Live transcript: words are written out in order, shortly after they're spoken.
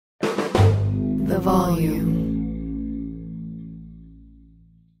the volume.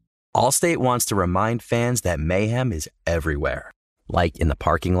 Allstate wants to remind fans that mayhem is everywhere. Like in the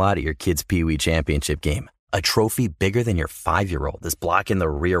parking lot at your kid's Pee Wee Championship game. A trophy bigger than your 5-year-old is blocking the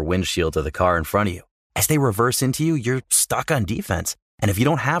rear windshield of the car in front of you. As they reverse into you, you're stuck on defense. And if you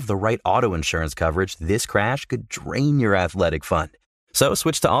don't have the right auto insurance coverage, this crash could drain your athletic fund. So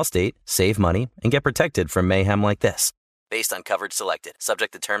switch to Allstate, save money, and get protected from mayhem like this. Based on coverage selected,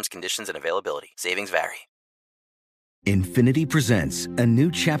 subject to terms, conditions, and availability. Savings vary. Infiniti presents a new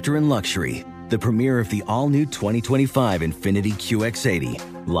chapter in luxury, the premiere of the all-new 2025 Infiniti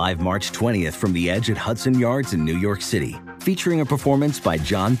QX80, live March 20th from the Edge at Hudson Yards in New York City, featuring a performance by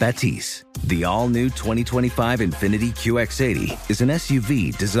John Batiste. The all-new 2025 Infiniti QX80 is an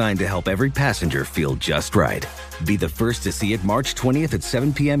SUV designed to help every passenger feel just right. Be the first to see it March 20th at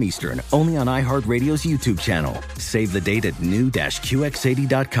 7 p.m. Eastern, only on iHeartRadio's YouTube channel. Save the date at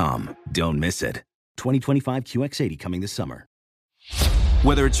new-QX80.com. Don't miss it. 2025 QX80 coming this summer.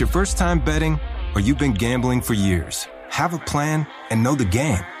 Whether it's your first time betting or you've been gambling for years, have a plan and know the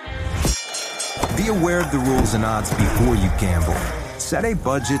game. Be aware of the rules and odds before you gamble. Set a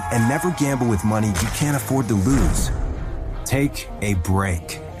budget and never gamble with money you can't afford to lose. Take a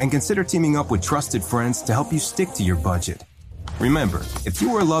break and consider teaming up with trusted friends to help you stick to your budget. Remember, if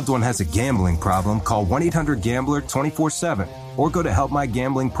you or a loved one has a gambling problem, call 1-800-GAMBLER 24/7 or go to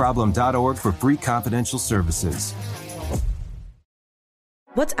helpmygamblingproblem.org for free confidential services.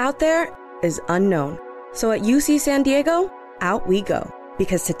 What's out there is unknown. So at UC San Diego, out we go.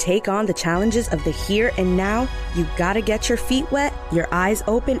 Because to take on the challenges of the here and now, you gotta get your feet wet, your eyes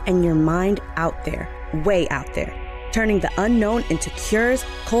open, and your mind out there. Way out there. Turning the unknown into cures,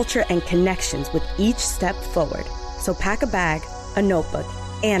 culture, and connections with each step forward. So pack a bag, a notebook,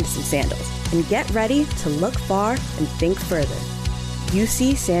 and some sandals, and get ready to look far and think further.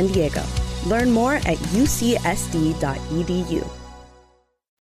 UC San Diego. Learn more at ucsd.edu.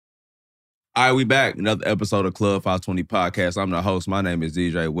 All right, we back. Another episode of Club 520 Podcast. I'm the host. My name is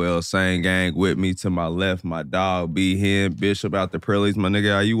DJ Wells. Same gang with me to my left, my dog, B. Hen, Bishop out the Prairies. My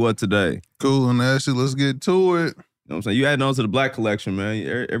nigga, how you what today? Cool and nasty. Let's get to it. You know what I'm saying? You adding on to the black collection,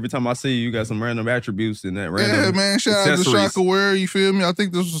 man. Every time I see you, you got some random attributes in that random Yeah, man. Shout out to accessories. Shaka Ware, you feel me? I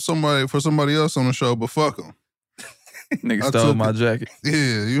think this was somebody else on the show, but fuck him. Nigga stole my jacket.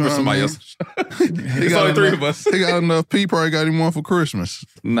 Yeah, you know For what somebody I else. mean? It's only three of us. He got enough. P probably got him one for Christmas.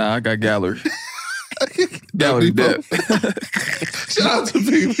 Nah, I got gallery. Gallery debt. Shout out to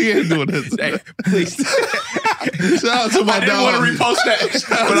P. He ain't doing that. Hey, please. Shout out to my dog. I didn't want to repost that.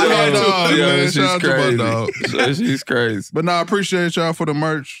 But I had to. Man. Shout out to my dog. She's crazy. But I appreciate y'all for the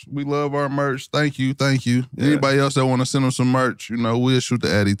merch. We love our merch. Thank you. Yeah. Anybody else that want to send them some merch, we'll shoot the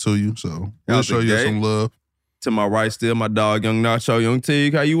Addy to you. So we'll show you some love. To my right still, my dog, Young Nacho, Young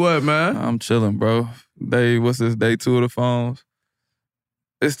Teague. How you what, man? I'm chilling, bro. What's this, day 2 of the phones?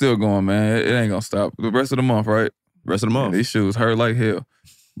 It's still going, man. It ain't gonna stop. The rest of the month, right? Rest of the month. These shoes hurt like hell.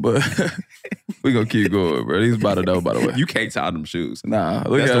 But we gonna keep going, bro. These by the door, by the way. You can't tie them shoes. Nah,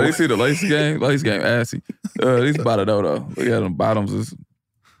 look at you see the lace game? Lace game, assy. These by the door, though. Look at them bottoms. Is,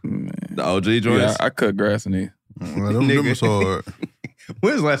 man. The OG joints? Yeah, I cut grass in these. Well, them was hard.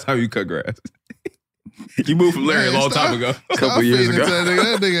 When's the last time you cut grass? You moved from Larry a long time ago. A couple years ago.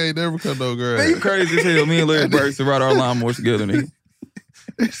 That nigga ain't never cut no grass. Man, you crazy as hell. Me and Larry Burks to ride our lawnmowers together, nigga.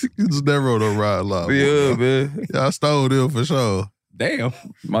 You just never rode a ride lot. Yeah, man. Yeah, I stole them for sure. Damn.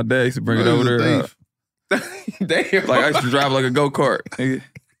 My dad used to bring it over there. Damn. Like I used to drive like a go-kart. Nigga.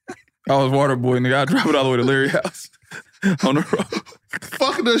 I was water boy, nigga. I drive it all the way to Larry's house on the road.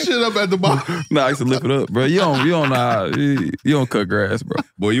 Fucking that shit up at the bottom. Nah, I used to lift it up, bro. You don't know how, you don't cut grass, bro.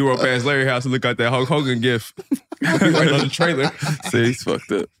 Boy, you roll past Larry's house and look at that Hulk Hogan gif. Right on the trailer. See, he's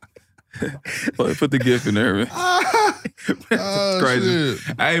fucked up. Put the gif in there, man. That's crazy.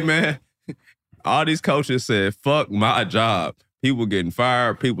 Shit. Hey, man. All these coaches said, fuck my job. People getting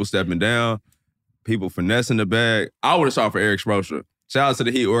fired, people stepping down, people finessing the bag. I would have shot for Eric Spoelstra. Shout out to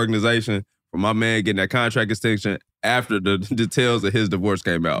the Heat organization for my man getting that contract extension after the details of his divorce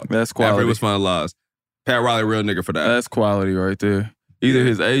came out. That's quality. After it was finalized. Pat Riley, real nigga for that. That's quality right there. Either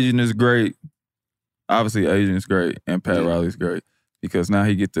his agent is great, obviously agent is great, and Pat Riley's great because now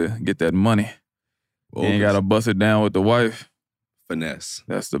he get to get that money. He ain't got to bust it down with the wife. Finesse.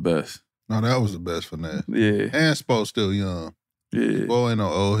 That's the best. No, that was the best finesse. Yeah. And Spo still young. Yeah. Spo ain't no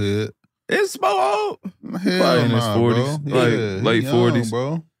old head. Is Spo old? Hell Probably in his nah, 40s, bro. like Yeah, late he young, 40s.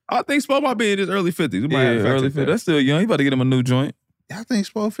 bro. I think Spo might be in his early 50s. We might have to early fact check 50s. That's still young. You about to get him a new joint. I think he's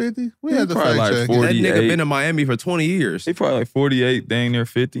 450. We He had to probably fact like check 40. it. That nigga 48. been in Miami for 20 years. He probably like 48, dang near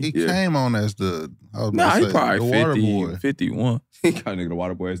 50. He came on as the, I was Nah, about to he say, probably the water 50, boy. 51. He kind of nigga the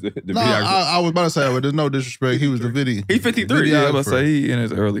water boy is the No, videographer. I was about to say, but there's no disrespect. He was the video. He 53. Yeah, I was videographer. about to say he in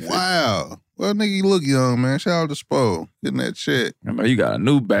his early 50s. Wow. Well, nigga, you look young, man. Shout out to Spo. Getting that shit. Remember, you got a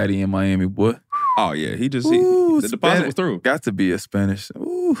new baddie in Miami, boy. Oh, yeah. He just, Ooh, the deposit was through. Got to be a Spanish.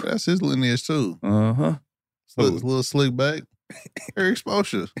 Ooh. That's his lineage, too. Uh-huh. Little slick back. Eric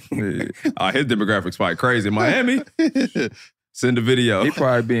Spoelstra. Yeah. His demographics probably crazy. Miami, send a video. He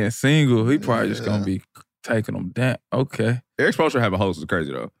probably being single. He probably just going to be taking them down. Okay. Eric Spoelstra have a host is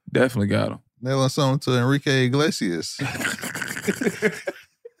crazy, though. Definitely got him. Nailing something to Enrique Iglesias.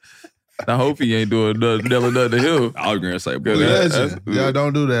 I hope he ain't doing nothing to him. I was going to say, boy. Legend. Y'all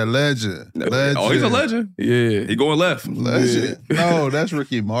don't do that. Legend. Legend. Oh, he's a legend. Yeah. He going left. Legend. No, that's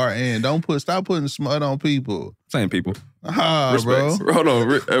Ricky Martin. Stop putting smut on people. Same people. Ah, bro. Respects. Hold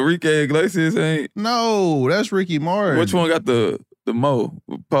on. Enrique Iglesias ain't. No, that's Ricky Martin. Which one got the mo?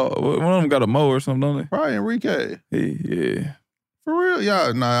 Paul, one of them got a mo or something, don't they? Probably Enrique. Yeah. For real?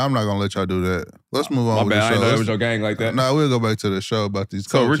 Y'all, nah, I'm not going to let y'all do that. Let's move on My with bad. I the didn't know show. that was your gang like that. Nah, we'll go back to the show about these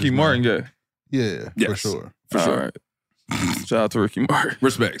So coaches, Ricky man. Martin got. Yeah, for Yes. sure. For sure. All right. Shout out to Ricky Martin.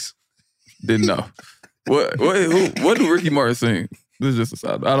 Respects. Didn't know. What do Ricky Martin sing? This is just a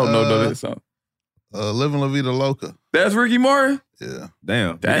side. I don't know this song. Living La Vida Loca. That's Ricky Martin? Yeah.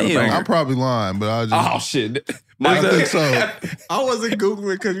 Damn. I'm probably lying, but I just... Oh, shit. I think so. I wasn't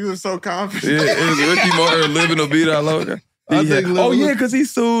Googling because you were so confident. Yeah, it was Ricky Martin living a beat out loca. I think because he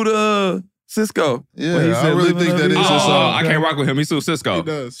sued Cisco. Yeah, When he I said really living think La that Vida is Oh, his song. I can't rock with him. He sued Cisco. He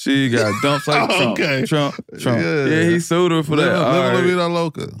does. She got dumped like Trump. Okay. Trump. Yeah. Yeah, he sued her for that. All Living La right. Vida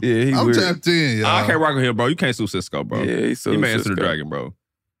Loca. Yeah, he I'm weird. tapped in, y'all. I can't rock with him, bro. You can't sue Cisco, bro. Yeah, he sued He may answer the Cisco. dragon, bro.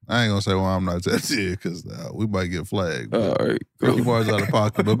 I ain't gonna say why I'm not tapped in because we might get flagged. All right. Ricky Cool. Martin's out of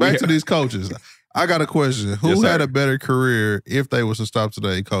pocket. But back to these coaches. I got a question. Who Yes, sir. had a better career if they was to stop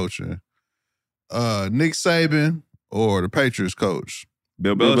today coaching? Nick Saban or the Patriots coach?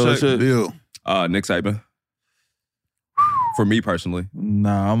 Bill Bill Belichick. Belichick. Bill. Nick Saban. For me personally.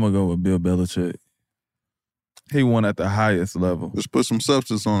 Nah, I'm going to go with Bill Belichick. He won at the highest level. Let's put some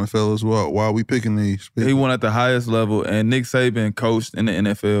substance on it, fellas. While we picking these. He won at the highest level, and Nick Saban coached in the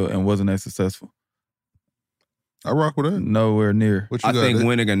NFL and wasn't as successful. I rock with that. Nowhere near. What you I got, think Dick?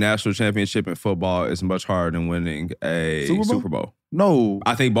 winning a national championship in football is much harder than winning a Super Bowl? Super Bowl. No.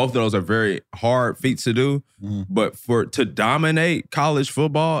 I think both of those are very hard feats to do, Mhm. but to dominate college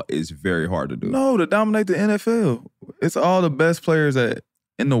football is very hard to do. No, to dominate the NFL. It's all the best players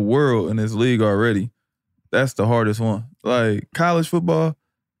in the world in this league already. That's the hardest one. Like college football,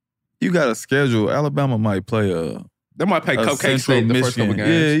 you got a schedule. Alabama might play They might play a Cupcake Central State the first couple Michigan.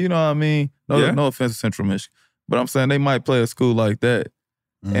 games. Yeah, you know what I mean? Yeah. No offense to Central Michigan. But I'm saying they might play a school like that.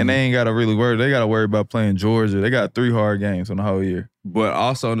 Mhm. And they ain't got to really worry. They got to worry about playing Georgia. They got 3 hard games on the whole year. But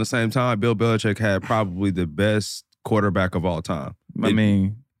also, in the same time, Bill Belichick had probably the best quarterback of all time. I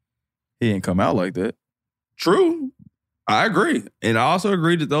mean, he ain't come out like that. True. I agree. And I also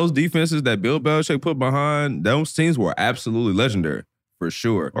agree that those defenses that Bill Belichick put behind those teams were absolutely legendary, for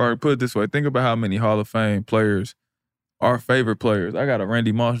sure. Or put it this way, think about how many Hall of Fame players, our favorite players. I got a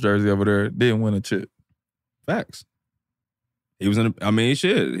Randy Moss jersey over there, didn't win a chip. Facts. He was in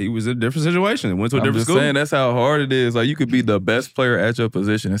he was in a different situation. Went to a I'm different just school. saying that's how hard it is. Like you could be the best player at your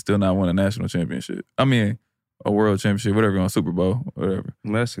position and still not win a national championship. I mean, a world championship, whatever, on Super Bowl, whatever.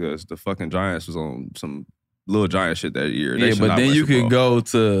 That's because the fucking Giants was on some little Giant shit that year. They Yeah, should but not then win you Super Bowl. could go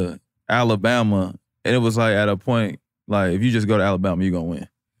to Alabama, and it was like at a point, like if you just go to Alabama, you're gonna win.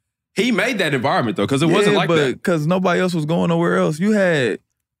 He made that environment though, because it wasn't like that. Because nobody else was going nowhere else. You had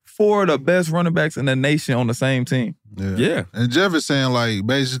 4 of the best running backs in the nation on the same team. Yeah. And Jeff is saying, like,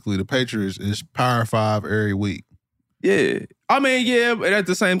 basically the Patriots is Power 5 every week. Yeah. I mean, yeah, but at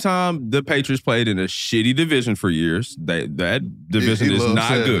the same time, the Patriots played in a shitty division for years. That division He is loves not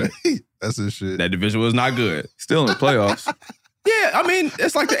that. good. That's his shit. That division was not good. Still in the playoffs. Yeah, I mean,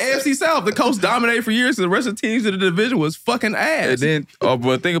 it's like the AFC South. The Colts dominated for years, and the rest of the teams in the division was fucking ass. And then,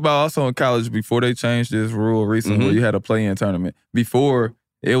 but think about also in college, before they changed this rule recently, where you had a play-in tournament. Before,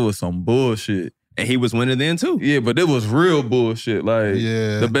 it was some bullshit. And he was winning then too. Yeah, but it was real bullshit. Like,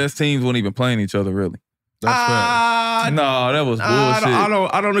 Yeah. the best teams weren't even playing each other, really. That's right. No, that was bullshit.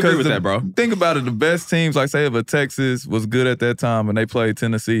 I don't agree with that, bro. Think about it. The best teams, like say if a Texas was good at that time and they played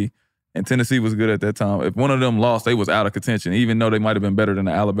Tennessee, and Tennessee was good at that time, if one of them lost, they was out of contention, even though they might have been better than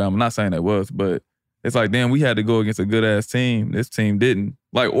the Alabama. I'm not saying they was, but it's like, damn, we had to go against a good-ass team. This team didn't.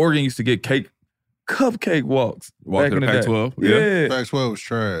 Like, Oregon used to get cake cupcake walks. Walked back to the in the Pac-12. day. Yeah. Pac-12 was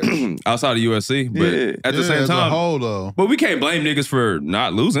trash. Outside of USC. But at the same as a time. whole, though. But we can't blame niggas for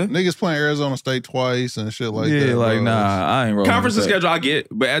not losing. Niggas playing Arizona State twice and shit like that. Yeah, like, bro. nah, I ain't rolling. Conference with that. schedule, I get.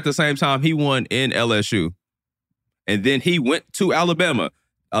 But at the same time, he won in LSU. And then he went to Alabama.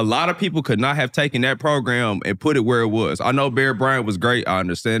 A lot of people could not have taken that program and put it where it was. I know Bear Bryant was great. I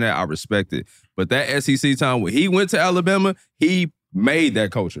understand that. I respect it. But that SEC time when he went to Alabama, he made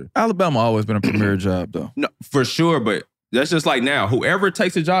that culture. Alabama always been a premier job, though. No, for sure. But that's just like now. Whoever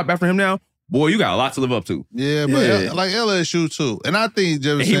takes a job after him now, boy, you got a lot to live up to. Yeah, but like LSU too. And I think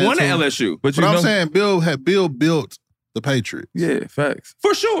he won at LSU. But I'm saying Bill built the Patriots. Yeah, facts.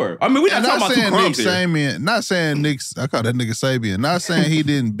 For sure. I mean, we're not talking about two crumbs here. Sabian, not saying Nick, I call that nigga Sabian. Not saying he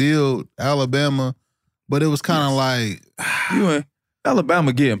didn't build Alabama, but it was kind of like you ain't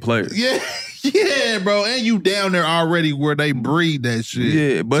Alabama getting players. Yeah, bro. And you down there already where they breed that shit.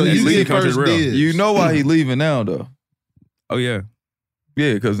 Yeah, but so he's you get first dibs. You know why he leaving now, though. Oh, yeah.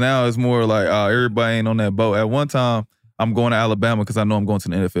 Yeah, because now it's more like everybody ain't on that boat. At one time, I'm going to Alabama because I know I'm going to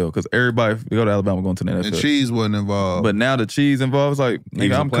the NFL. Because everybody go to Alabama going to the NFL. And Cheese wasn't involved. But now the Cheese involved. It's like,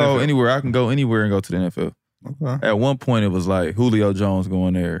 nigga, I'm cold anywhere. I can go anywhere and go to the NFL. Okay. At one point, it was like Julio Jones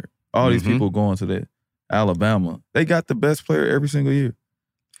going there. All these people going to the Alabama. They got the best player every single year.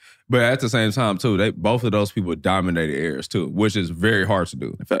 But at the same time, too, both of those people dominated areas, too, which is very hard to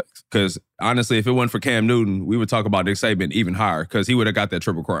do. Facts. Because, honestly, if it wasn't for Cam Newton, we would talk about Nick Saban even higher because he would have got that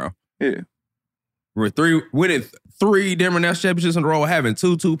Triple Crown. Yeah. Winning 3 Denver National championships in a row, having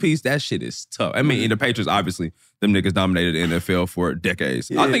 2-2-piece, that shit is tough. I mean, in the Patriots, obviously, them niggas dominated the NFL for decades.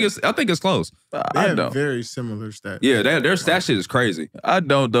 Yeah. I think it's close. They have very similar stats. Yeah, their stat shit is crazy. I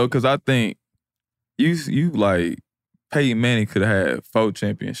don't, though, because I think you like Peyton Manning could have had 4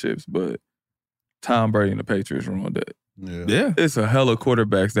 championships, but Tom Brady and the Patriots ruined that. Yeah. It's a hella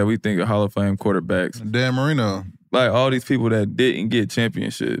quarterbacks that we think are Hall of Fame quarterbacks. Dan Marino. Like all these people that didn't get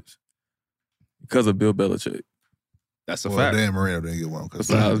championships because of Bill Belichick. That's a fact. Dan Marino didn't get one.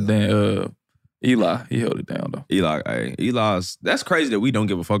 Besides Eli, he held it down, though. Eli's, that's crazy that we don't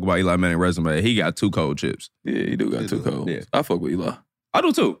give a fuck about Eli Manning's resume. He got 2 cold chips. Yeah, he do got 2 cold. Yeah. I fuck with Eli. I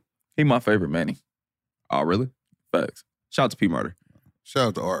do, too. He my favorite Manning. Oh, really? Facts. Shout out to P. Murder. Shout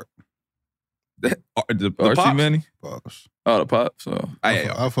out to Art. the Archie Pops? Manning? Pops. Oh, the Pops. So.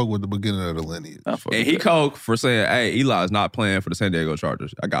 I fuck with the beginning of the lineage. And he coke for saying, hey, Eli is not playing for the San Diego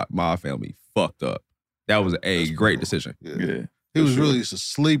Chargers. I got my family fucked up. That was a great decision. Yeah. He was really a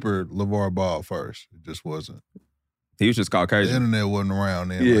sleeper LeVar Ball first. It just wasn't. He was just Caucasian. The internet wasn't around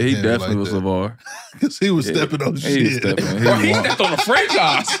then. Yeah, he definitely was LeVar. Because he was stepping on shit. He stepped on a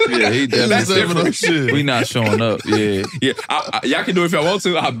franchise. Yeah, he definitely stepping on shit. We not showing up. Yeah. Yeah. Y'all can do it if y'all want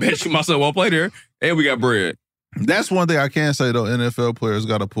to. I bet you my son won't play there. And we got bread. That's one thing I can say, though, NFL players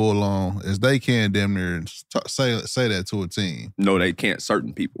got to pull on is they can damn near say that to a team. No, they can't.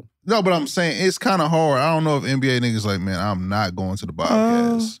 Certain people. No, but I'm saying it's kind of hard. I don't know if NBA niggas like, man, I'm not going to the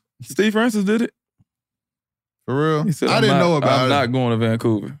Bobcats. Steve Francis did it. For real? He said, I didn't know about it. I'm not going to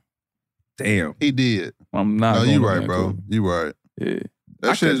Vancouver. Damn. He did. I'm not going to you right, Vancouver. bro. You right. Yeah.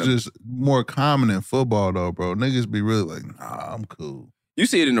 That shit is just more common in football, though, bro. Niggas be really like, nah, I'm cool. You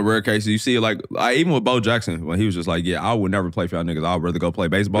see it in the rare cases. You see it like even with Bo Jackson when he was just like, yeah, I would never play for y'all niggas. I'd rather go play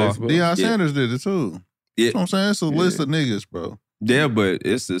baseball. Deion Sanders did it too. Yeah. That's what I'm saying. It's a list of niggas, bro. Yeah, but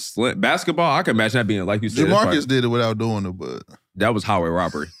it's a slim. Basketball, I can imagine that being like you said. Jamarcus did it without doing it, but that was highway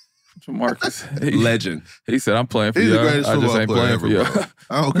robbery. Jamarcus. Legend. He said, I'm playing for He's y'all. the greatest I just football ain't player playing ever, for y'all. bro.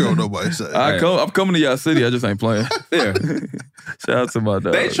 I don't care what nobody say. I'm coming to y'all city. I just ain't playing. Yeah. Shout out to my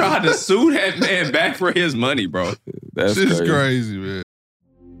dog. They tried to sue that man back for his money, bro. That's crazy, man.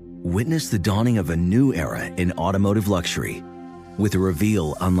 Witness the dawning of a new era in automotive luxury with a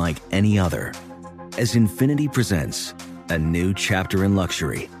reveal unlike any other as Infiniti presents a new chapter in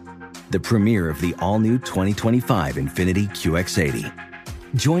luxury, the premiere of the all-new 2025 Infiniti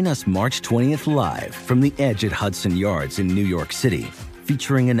QX80. Join us March 20th live from the Edge at Hudson Yards in New York City,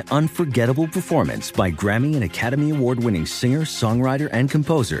 featuring an unforgettable performance by Grammy and Academy Award-winning singer, songwriter, and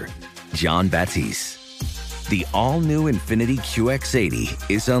composer, John Batiste. The all-new Infiniti QX80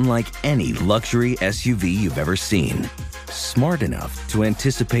 is unlike any luxury SUV you've ever seen. Smart enough to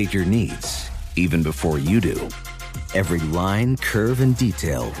anticipate your needs, even before you do. Every line, curve, and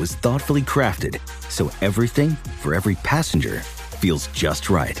detail was thoughtfully crafted, so everything for every passenger feels just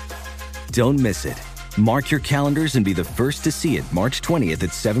right. Don't miss it. Mark your calendars and be the first to see it March 20th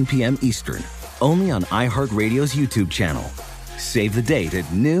at 7 p.m. Eastern, only on iHeartRadio's YouTube channel. Save the date at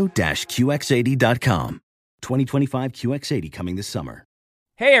new-QX80.com. 2025 QX80 coming this summer.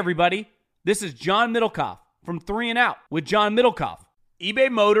 Hey everybody, this is John Middlecoff from 3 and Out with John Middlecoff.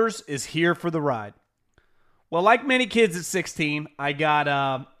 eBay Motors is here for the ride. Well, like many kids at 16, I got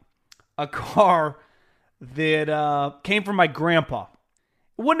a car that came from my grandpa.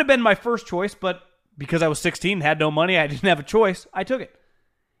 It wouldn't have been my first choice, but because I was 16 and had no money, I didn't have a choice, I took it.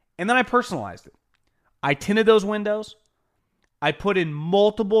 And then I personalized it. I tinted those windows. I put in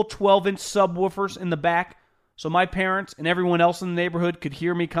multiple 12-inch subwoofers in the back so my parents and everyone else in the neighborhood could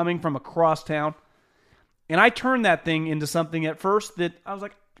hear me coming from across town. And I turned that thing into something at first that I was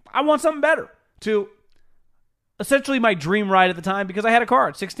like, I want something better. To essentially my dream ride at the time because I had a car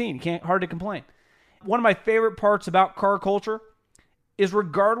at 16. Hard to complain. One of my favorite parts about car culture is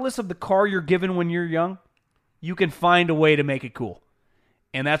regardless of the car you're given when you're young, you can find a way to make it cool.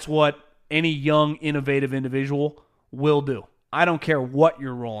 And that's what any young, innovative individual will do. I don't care what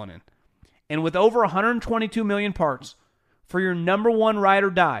you're rolling in. And with over 122 million parts for your number one ride or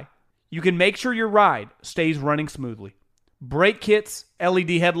die, you can make sure your ride stays running smoothly. Brake kits, LED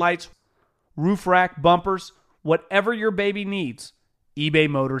headlights, roof rack, bumpers, whatever your baby needs, eBay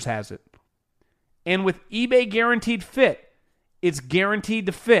Motors has it. And with eBay Guaranteed Fit, it's guaranteed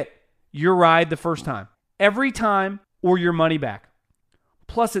to fit your ride the first time, every time, or your money back.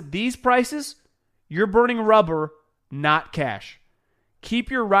 Plus, at these prices, you're burning rubber, not cash. Keep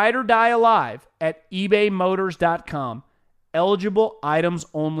your ride or die alive at ebaymotors.com. Eligible items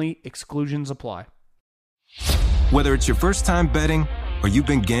only. Exclusions apply. Whether it's your first time betting or you've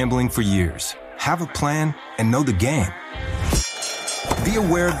been gambling for years, have a plan and know the game. Be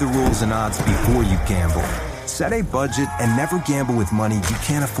aware of the rules and odds before you gamble. Set a budget and never gamble with money you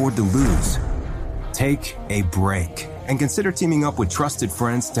can't afford to lose. Take a break and consider teaming up with trusted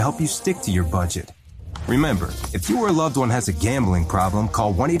friends to help you stick to your budget. Remember, if you or a loved one has a gambling problem,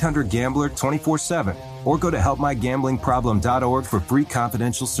 call 1-800-GAMBLER 24/7 or go to helpmygamblingproblem.org for free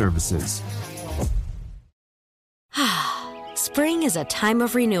confidential services. Spring is a time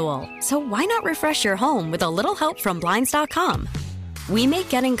of renewal, so why not refresh your home with a little help from Blinds.com? We make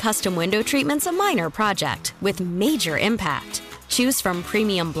getting custom window treatments a minor project with major impact. Choose from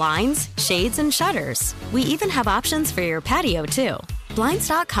premium blinds, shades, and shutters. We even have options for your patio, too.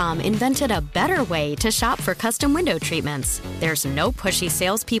 Blinds.com invented a better way to shop for custom window treatments. There's no pushy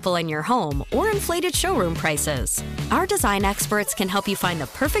salespeople in your home or inflated showroom prices. Our design experts can help you find the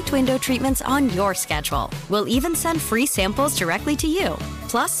perfect window treatments on your schedule. We'll even send free samples directly to you.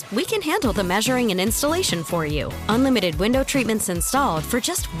 Plus, we can handle the measuring and installation for you. Unlimited window treatments installed for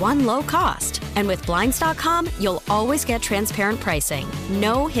just one low cost. And with Blinds.com, you'll always get transparent pricing.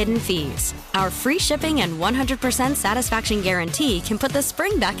 No hidden fees. Our free shipping and 100% satisfaction guarantee can put the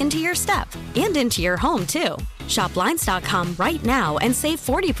spring back into your step and into your home, too. Shop Blinds.com right now and save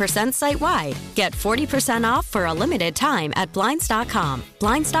 40% site-wide. Get 40% off for a limited time at Blinds.com.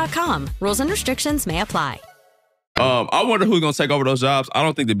 Blinds.com. Rules and restrictions may apply. I wonder who's going to take over those jobs. I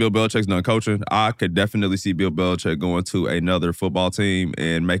don't think that Bill Belichick's done coaching. I could definitely see Bill Belichick going to another football team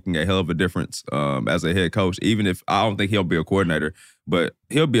and making a hell of a difference as a head coach, even if I don't think he'll be a coordinator, but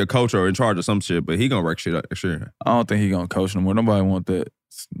he'll be a coach or in charge of some shit, but he going to wreck shit up. Sure. I don't think he's going to coach no more. Nobody want that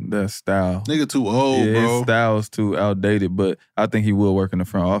style. Nigga too old, bro. His style's too outdated, but I think he will work in the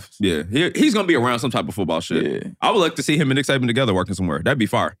front office. Yeah, he's going to be around some type of football shit. Yeah. I would like to see him and Nick Saban together working somewhere. That'd be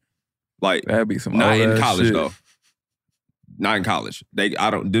fire. Like, that'd be some not in college, shit. though. Not in college.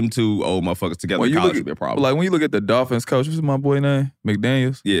 Them two old motherfuckers together in college would be a problem. Like when you look at the Dolphins coach, what's my boy name?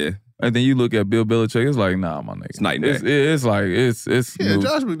 McDaniels? Yeah. And then you look at Bill Belichick, it's like, nah, my nigga. It's night and day. It's like, it's yeah, new.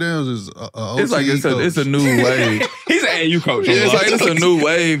 Josh McDaniels is a OCE it's like it's a new wave. He's an AU coach. Yeah, it's like it's a new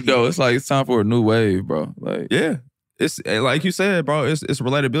wave, though. It's like it's time for a new wave, bro. Like, yeah. It's like you said, bro, it's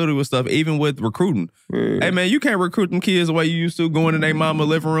relatability with stuff, even with recruiting. Yeah. Hey, man, you can't recruit them kids the way you used to, going in their mama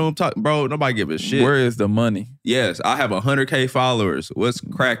living room. Bro, nobody give a shit. Where is the money? Yes, I have 100K followers. What's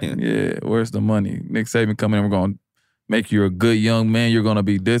cracking? Yeah, where's the money? Nick Saban coming in, we're going to make you a good young man. You're going to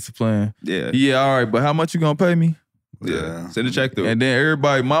be disciplined. Yeah. Yeah, all right, but how much you going to pay me? Yeah. Send a check through. And then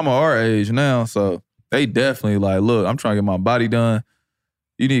everybody, mama our age now, so they definitely like, look, I'm trying to get my body done.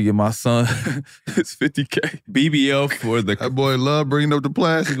 You need to get my son his 50K. BBL for the... That boy love bringing up the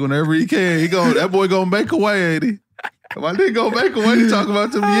plastic whenever he can. That boy gonna make a way, ain't he? My nigga gonna make a way to talk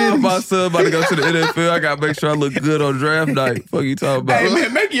about them Yetis. My son about to go to the NFL. I gotta make sure I look good on draft night. Fuck you talking about? Hey,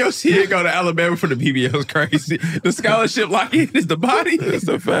 man, make your shit go to Alabama for the BBL is crazy. The scholarship lock-in is the body. That's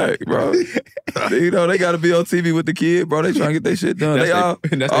a fact, bro. You know, they gotta be on TV with the kid, bro. They trying to get their shit done.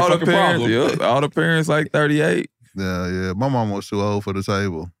 That's all the parents, problem. Yep, all the parents like 38. Yeah. My mom was too old for the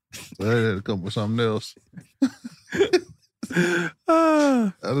table. So they had to come with something else. That'd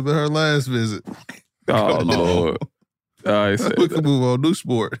have been her last visit. Oh, Lord. I said we can move on. New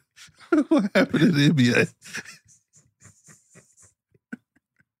sport. What happened in the NBA?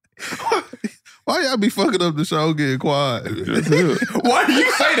 Why y'all be fucking up the show getting quiet? Why do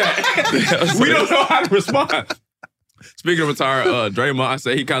you say that? We don't know how to respond. Speaking of retire, Draymond, I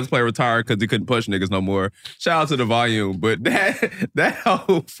say he contemplated retiring because he couldn't push niggas no more. Shout out to the volume, but that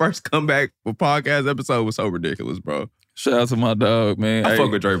whole first comeback for podcast episode was so ridiculous, bro. Shout out to my dog, man. I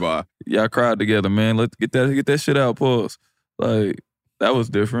fuck with Draymond. Y'all cried together, man. Let's get that shit out, pause. Like, that was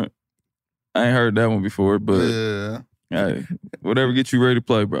different. I ain't heard that one before, but hey, whatever gets you ready to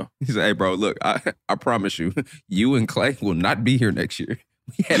play, bro. He said, hey, bro, look, I promise you, you and Clay will not be here next year.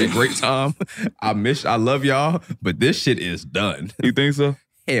 We had a great time. I love y'all, but this shit is done. You think so?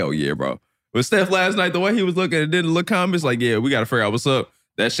 Hell yeah, bro. But Steph last night, the way he was looking and didn't look comments, like, yeah, we got to figure out what's up.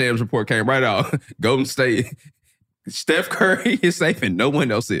 That Shams report came right out. Golden State. Steph Curry is safe and no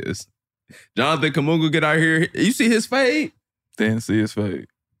one else is. Jonathan Kuminga get out here. You see his fade? Didn't see his fade.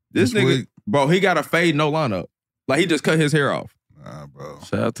 This nigga, bro, he got a fade, no lineup. Like, he just cut his hair off. Nah, bro.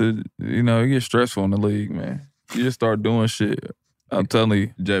 Shout out to, it gets stressful in the league, man. You just start doing shit. I'm telling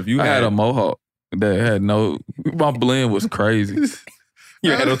you, Jeff, I had a mohawk that had my blend was crazy.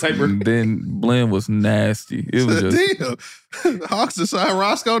 You had no taper? Then blend was nasty. It was just... Damn. Hawks decide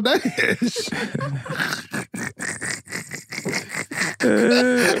Roscoe Dash. Hey,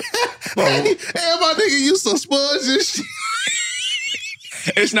 my nigga used to sponge and shit.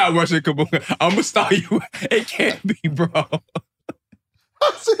 It's not Russian Kaboom. I'm going to start you. It can't be, bro.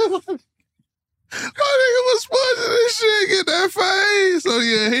 I said, my nigga was sponging this shit, get that face. So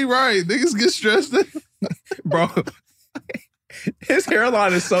yeah, he right. Niggas get stressed out. Bro, his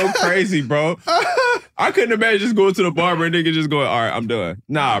hairline is so crazy, bro. I couldn't imagine just going to the barber and nigga just going, all right, I'm done.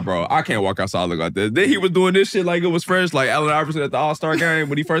 Nah, bro, I can't walk outside looking like this. Then he was doing this shit like it was fresh, like Allen Iverson at the All-Star game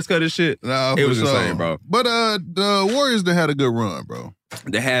when he first cut his shit. Nah, it was sure. insane, bro. But the Warriors, they had a good run, bro.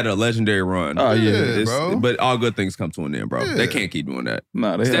 They had a legendary run. Oh, yeah, bro. But all good things come to an end, bro. Yeah. They can't keep doing that.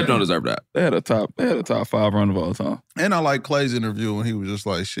 Nah, Steph don't deserve that. They had a top 5 run of all time. And I like Clay's interview when he was just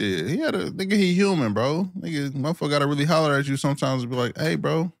like, shit, he human, bro. Nigga, motherfucker gotta really holler at you sometimes and be like, hey,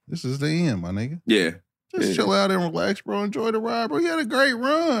 bro, this is the end, my nigga. Yeah. Just chill out and relax, bro. Enjoy the ride, bro. He had a great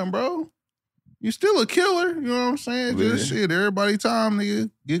run, bro. You still a killer, you know what I'm saying? Just shit, everybody time,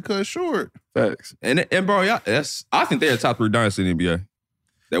 nigga, get cut short. Facts. And bro, I think they're a top 3 dynasty in the NBA.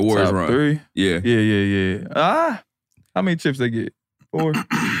 That Warriors top run. 3? Yeah. Yeah. How many chips they get? 4?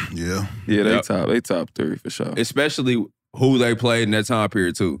 Yeah. Yeah, they top 3 for sure. Especially who they played in that time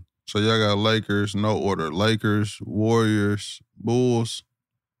period too. So y'all got Lakers, no order. Lakers, Warriors, Bulls.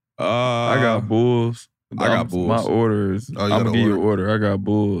 I got Bulls. I got Bulls. My order is, I'm going to give you an order. I got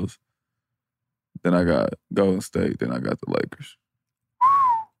Bulls. Then I got Golden State. Then I got the Lakers.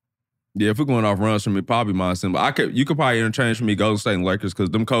 Yeah, if we're going off runs from me, probably mine. But you could probably interchange for me Golden State and Lakers because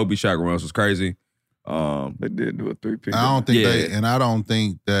them Kobe Shaq runs was crazy. They did do a 3-peat. I don't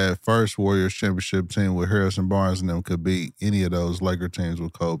think that first Warriors championship team with Harrison Barnes and them could beat any of those Laker teams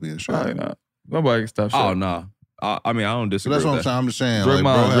with Kobe and Shaq. Probably not. Nobody can stop Shaq. Oh, no. I mean, I don't disagree That's what with that. I'm saying.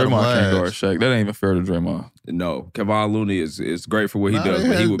 Draymond can't guard Shaq. That ain't even fair to Draymond. No. Kevon Looney is great for what he does,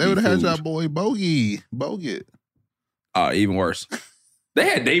 but he would be They would have had fooled. y'all boy Bogut. Even worse. They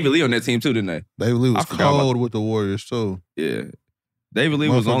had David Lee on that team too, didn't they? David Lee was cold with the Warriors too. Yeah. David Lee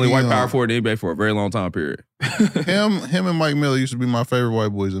was the only white power forward in the NBA for a very long time period. him and Mike Miller used to be my favorite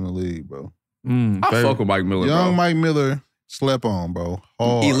white boys in the league, bro. I fuck with Mike Miller, Young bro. Mike Miller slept on, bro.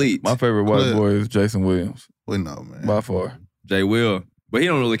 Hard. Elite. My favorite white boy is Jason Williams. We know, man. By far. Jay Will. But he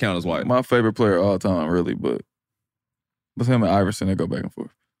don't really count as white. My favorite player of all time, really, but him and Iverson, they go back and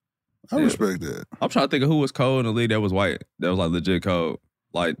forth. I respect that. I'm trying to think of who was cold in the league that was white. That was like legit cold.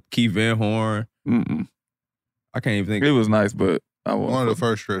 Like Keith Van Horn. I can't even think. It was nice, but I won't. One of the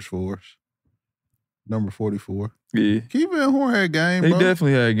first stretch fours. Number 44. Yeah. Keith Van Horn had game, bro. He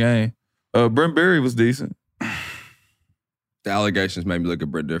definitely had game. Brent Berry was decent. The allegations made me look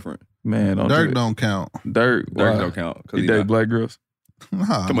at Brett different. Man, Dirk don't count. Dirk don't count. He date black girls.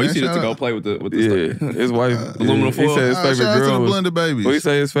 Nah, come on, you see this to go play with the yeah, his wife. Aluminum foil. He said his favorite girl was Blender Babies. Well, he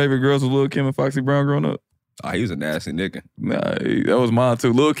said his favorite girls was Lil' Kim and Foxy Brown growing up. Oh, he was a nasty nigga. Nah, that was mine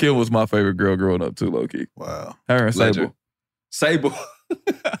too. Lil' Kim was my favorite girl growing up too, low key. Wow. Her and Sable. Sable.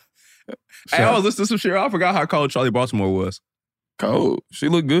 Hey, I was listening to some shit. I forgot how cold Charlie Baltimore was. Cold. She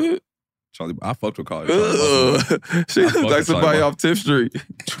looked good. I fucked with Charlie. She looked like somebody off Tiff Street.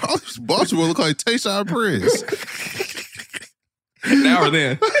 Charlie Baltimore looked like Tayshaun Prince. Now or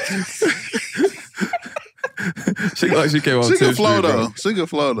then. She came on Tiff Street. She could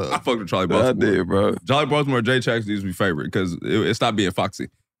flow though. I fucked with Charlie Baltimore. I did, bro. Charlie Baltimore, Jay Jackson used to be favorite because it stopped being Foxy.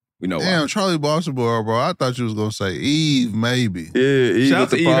 We know Damn, why. Charlie Baltimore, bro. I thought you was gonna say Eve, maybe. Yeah, Eve. Shout out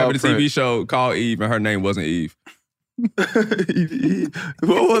to Eve having a TV show called Eve, and her name wasn't Eve.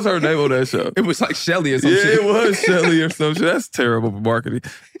 What was her name on that show? It was like Shelly or some shit. Yeah, it was Shelly or some shit. That's terrible for marketing.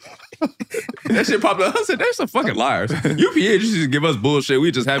 That shit popped up. I said, they're some fucking liars. UPN just give us bullshit.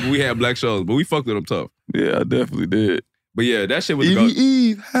 We just happy we had black shows, but we fucked with them tough. Yeah, I definitely did. But yeah, that shit was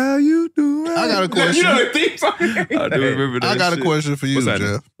Eve, how you doing? I got a question. You know the theme song? I do remember that. I got a question for you,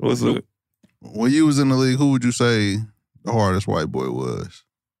 Jeff. What's up? When you was in the league, who would you say the hardest white boy was?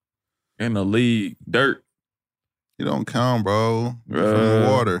 In the league, Dirt. You don't count, bro. From the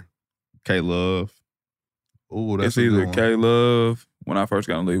water. K-Love. Ooh, that's it's either K-Love. When I first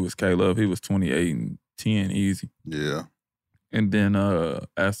got in the league, it was K-Love. He was 28 and 10 easy. Yeah. And then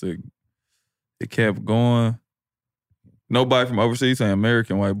as it kept going, nobody from overseas saying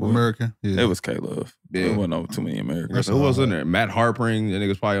American white boy. American, yeah. It was K-Love. Yeah. There wasn't too many Americans. Who was in there? Matt Harpring. That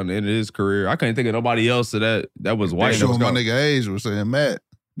nigga's probably on the end of his career. I couldn't think of nobody else that was white. Showing my nigga age was saying Matt.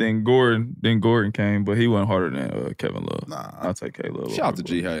 Then Gordon came, but he wasn't harder than Kevin Love. Nah. I'll take K-Love. Shout out to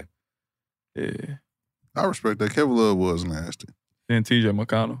G-Hay. Yeah. I respect that. Kevin Love was nasty. Then TJ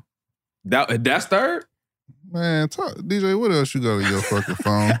McConnell. That's third? Man, DJ, what else you got on your fucking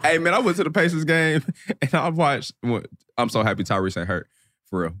phone? Hey, man, I went to the Pacers game, and I watched. I'm so happy Tyrese ain't hurt.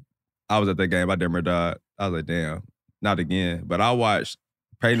 For real. I was at that game. I damn near died. I was like, damn, not again. But I watched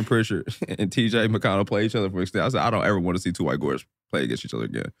Peyton Pritchard and TJ McConnell play each other for extent. I said, I don't ever want to see two white guards play against each other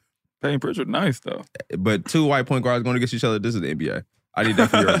again. Peyton Pritchard, nice, though. But two white point guards going against each other, this is the NBA. I need that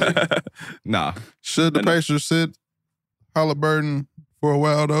for your team. Nah. Should the Pacers sit Halliburton for a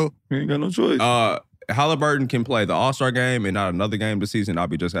while, though? You ain't got no choice. Halliburton can play the All-Star game and not another game this season. I'll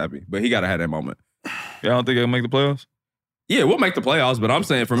be just happy. But he got to have that moment. Y'all don't think he'll make the playoffs? Yeah, we'll make the playoffs, but I'm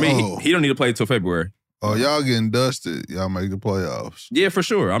saying for me, he don't need to play until February. Oh, y'all getting dusted. Y'all make the playoffs. Yeah, for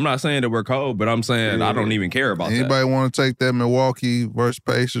sure. I'm not saying that we're cold, but I'm saying I don't even care about Anybody want to take that Milwaukee versus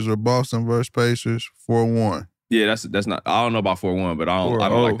Pacers or Boston versus Pacers 4-1? Yeah, that's not. I don't know about 4-1, but I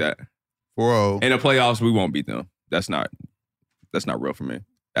don't like that. 4-0. In the playoffs, we won't beat them. That's not real for me.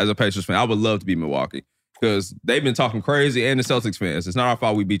 As a Pacers fan, I would love to beat Milwaukee because they've been talking crazy, and the Celtics fans. It's not our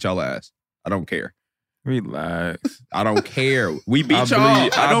fault we beat y'all ass. I don't care. Relax. I don't care. We beat y'all. I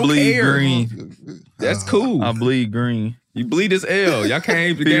don't bleed care. Green. That's cool. I bleed green. You bleed as L. Y'all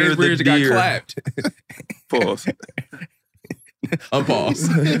came to Gamesbridge and got clapped. Pause. Unpause.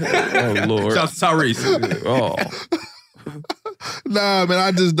 Oh, Lord. Shout out to Tyrese. Nah, man,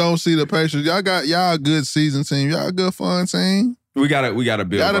 I just don't see the Pacers. Y'all a good season team. Y'all a good fun team. We got to build.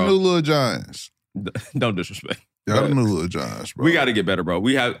 Y'all the new little Giants. Don't disrespect. Y'all the new little Giants, bro. We got to get better, bro.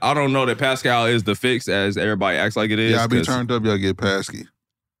 I don't know that Pascal is the fix as everybody acts like it is. Y'all be turned up, y'all get Pasky.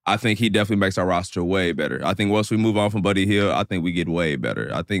 I think he definitely makes our roster way better. I think once we move on from Buddy Hield, I think we get way better.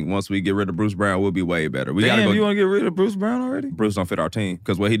 I think once we get rid of Bruce Brown, we'll be way better. You want to get rid of Bruce Brown already? Bruce don't fit our team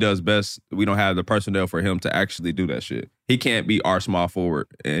because what he does best, we don't have the personnel for him to actually do that shit. He can't be our small forward,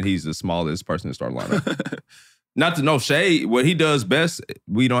 and he's the smallest person to start lineup. Not to no shade, what he does best,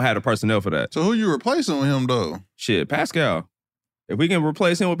 we don't have the personnel for that. So who you replacing with him, though? Shit, Pascal. If we can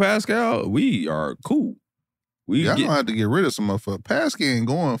replace him with Pascal, we are cool. Y'all gonna have to get rid of some motherfucker. Pascal ain't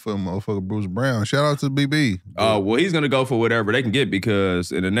going for motherfucker Bruce Brown. Shout out to BB. Well, he's gonna go for whatever they can get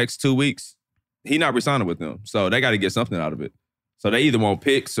because in the next 2 weeks, he not resigning with them. So they got to get something out of it. So they either want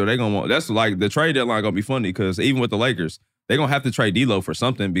picks or they gonna want. That's like the trade deadline gonna be funny because even with the Lakers, they gonna have to trade D'Lo for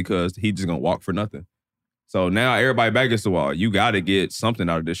something because he just gonna walk for nothing. So now everybody back against the wall. You got to get something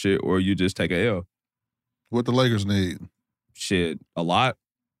out of this shit or you just take a L. What the Lakers need? Shit, a lot.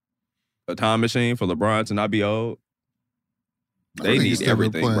 A time machine for LeBron to not be old. They need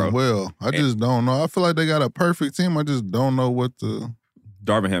everything, bro. Well, I just don't know. I feel like they got a perfect team. I just don't know what to.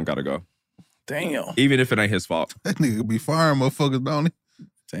 Darvin Ham got to go. Damn. Even if it ain't his fault. That nigga be firing motherfuckers, don't he?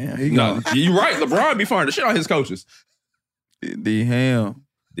 Damn. No, you right. LeBron be firing the shit out of his coaches. D-Ham.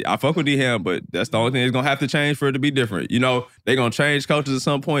 I fuck with D-Ham, but that's the only thing that's going to have to change for it to be different. You know, they going to change coaches at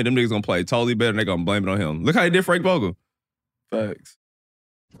some point. Them niggas going to play totally better and they going to blame it on him. Look how he did Frank Vogel. Facts.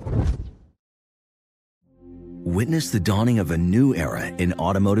 Witness the dawning of a new era in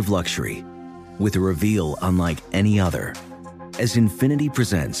automotive luxury with a reveal unlike any other as Infiniti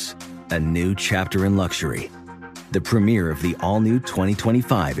presents a new chapter in luxury, the premiere of the all-new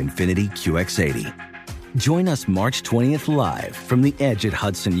 2025 Infiniti QX80. Join us March 20th live from the Edge at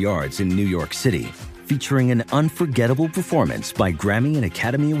Hudson Yards in New York City, featuring an unforgettable performance by Grammy and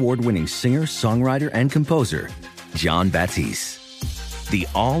Academy Award-winning singer, songwriter, and composer, Jon Batiste. The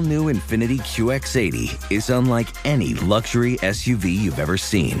all-new Infiniti QX80 is unlike any luxury SUV you've ever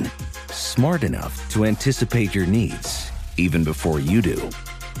seen. Smart enough to anticipate your needs, even before you do.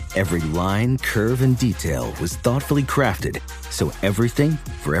 Every line, curve, and detail was thoughtfully crafted so everything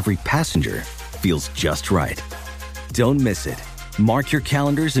for every passenger feels just right. Don't miss it. Mark your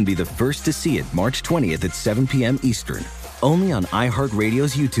calendars and be the first to see it March 20th at 7 p.m. Eastern, only on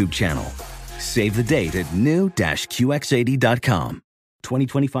iHeartRadio's YouTube channel. Save the date at new-QX80.com.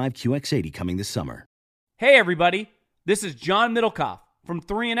 2025 QX80 coming this summer. Hey, everybody. This is John Middlecoff from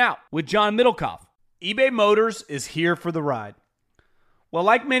 3 and Out with John Middlecoff. eBay Motors is here for the ride. Well,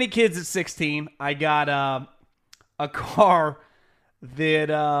 like many kids at 16, I got a car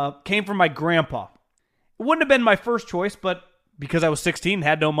that came from my grandpa. It wouldn't have been my first choice, but because I was 16 and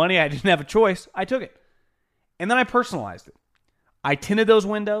had no money, I didn't have a choice, I took it. And then I personalized it. I tinted those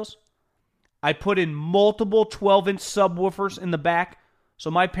windows. I put in multiple 12-inch subwoofers in the back so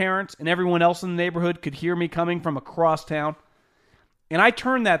my parents and everyone else in the neighborhood could hear me coming from across town. And I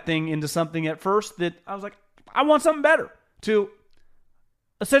turned that thing into something at first that I was like, I want something better, to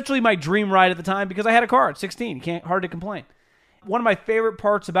essentially my dream ride at the time because I had a car at 16. Hard to complain. One of my favorite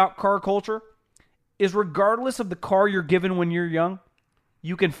parts about car culture is regardless of the car you're given when you're young,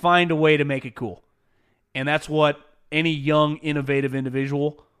 you can find a way to make it cool. And that's what any young, innovative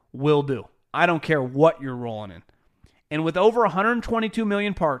individual will do. I don't care what you're rolling in. And with over 122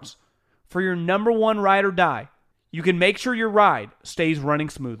 million parts for your number one ride or die, you can make sure your ride stays running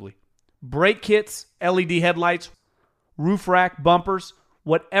smoothly. Brake kits, LED headlights, roof rack, bumpers,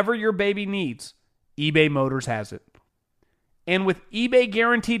 whatever your baby needs, eBay Motors has it. And with eBay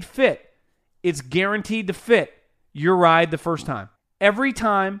Guaranteed Fit, it's guaranteed to fit your ride the first time, every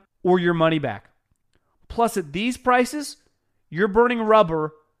time, or your money back. Plus, at these prices, you're burning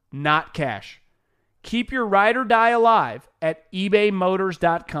rubber, not cash. Keep your ride or die alive at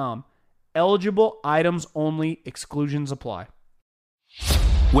ebaymotors.com. Eligible items only. Exclusions apply.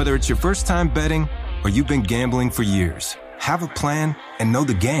 Whether it's your first time betting or you've been gambling for years, have a plan and know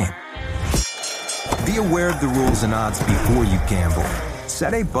the game. Be aware of the rules and odds before you gamble.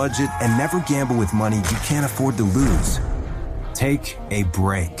 Set a budget and never gamble with money you can't afford to lose. Take a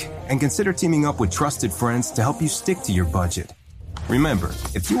break and consider teaming up with trusted friends to help you stick to your budget. Remember,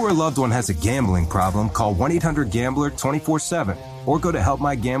 if you or a loved one has a gambling problem, call 1-800-GAMBLER 24/7 or go to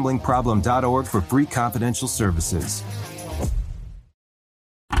helpmygamblingproblem.org for free confidential services.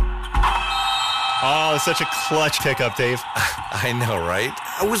 Oh, such a clutch pickup, Dave. I know, right?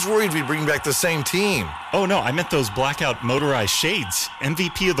 I was worried we'd bring back the same team. Oh, no, I meant those blackout motorized shades.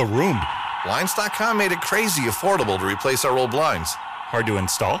 MVP of the room. Blinds.com made it crazy affordable to replace our old blinds. Hard to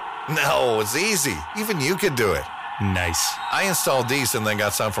install? No, it's easy. Even you could do it. Nice. I installed these and then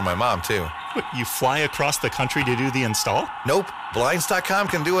got some for my mom, too. What, you fly across the country to do the install? Nope. Blinds.com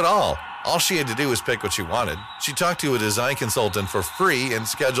can do it all. All she had to do was pick what she wanted. She talked to a design consultant for free and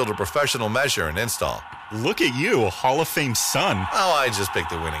scheduled a professional measure and install. Look at you, a Hall of Fame son. Oh, I just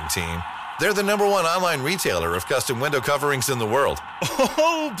picked the winning team. They're the #1 online retailer of custom window coverings in the world.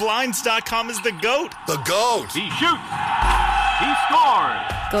 Oh, Blinds.com is the GOAT. The GOAT. He shoots. He scores.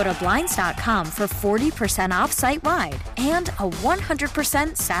 Go to Blinds.com for 40% off site-wide and a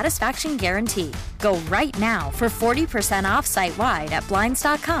 100% satisfaction guarantee. Go right now for 40% off site-wide at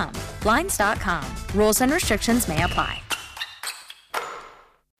Blinds.com. Blinds.com. Rules and restrictions may apply.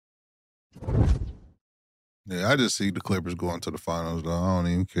 Yeah, I just see the Clippers going to the finals, though. I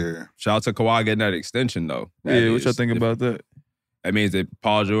don't even care. Shout out to Kawhi getting that extension, though. Yeah, what y'all think about that? That means that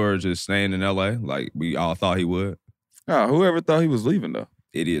Paul George is staying in L.A. like we all thought he would. Oh, whoever thought he was leaving, though.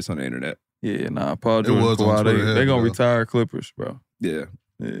 Idiots on the internet. Yeah, nah, Paul George and Kawhi, they going to retire Clippers, bro. Yeah.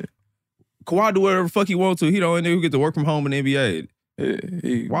 Yeah. Kawhi do whatever the fuck he wants to. He don't even get to work from home in the NBA.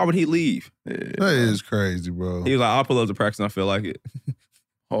 Yeah, why would he leave? Yeah. That is crazy, bro. He was like, I'll pull up to practice and I feel like it.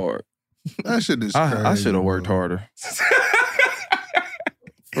 Hard. That shit is crazy. I should have worked harder.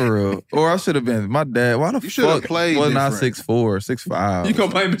 For real. Or I should have been. My dad, why the fuck wasn't I 6'4", 6'5"? You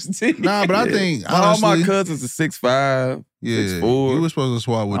gonna play Mr. T? Nah, but I think, honestly, all my cousins are 6'5", yeah, 6'4". You were supposed to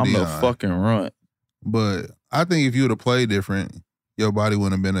swap with I'm Dion. the fucking runt. But I think if you would have played different, your body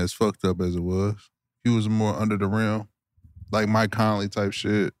wouldn't have been as fucked up as it was. You was more under the rim. Like Mike Conley type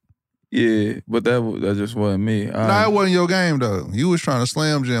shit. Yeah, but that just wasn't me. Nah, it wasn't your game, though. You was trying to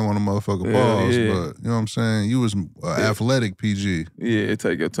slam jam on the motherfucking balls, yeah. but you know what I'm saying? You was athletic PG. Yeah, it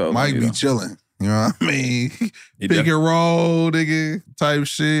take your toll. Mike be chilling. You know what I mean? Pick and roll, nigga, type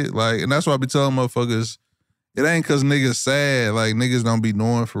shit. Like, and that's why I be telling motherfuckers, it ain't because niggas sad. Like, niggas don't be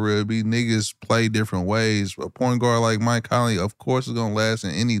knowing for real. Be niggas play different ways. A point guard like Mike Conley, of course, is going to last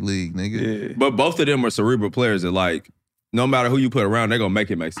in any league, nigga. Yeah. But both of them are cerebral players that, like, no matter who you put around, they're gonna make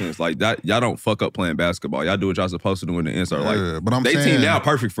it make sense. Like that, y'all don't fuck up playing basketball. Y'all do what y'all supposed to do in the insert. Like, but I'm they saying, team now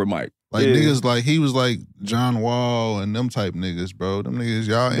perfect for Mike. Like niggas, like he was like John Wall and them type niggas, bro. Them niggas,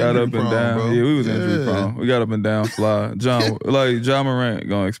 y'all got up and prone, down. bro. Yeah, we was injury prone. We got up and down, fly. John Morant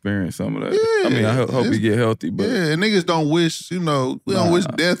gonna experience some of that. Yeah, I mean, I hope he get healthy, but and niggas don't wish, we don't wish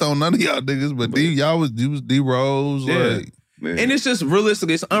death on none of y'all niggas. But y'all was D Rose, like. Man. And it's just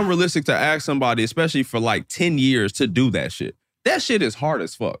realistic. It's unrealistic to ask somebody, especially for like 10 years, to do that shit. That shit is hard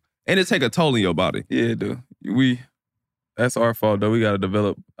as fuck. And it take a toll in your body. Yeah, dude. That's our fault, though. We got to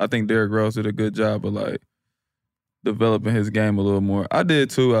develop. I think Derrick Rose did a good job of, like, developing his game a little more. I did,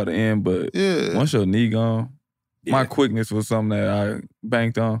 too, at the end, but once your knee gone, my quickness was something that I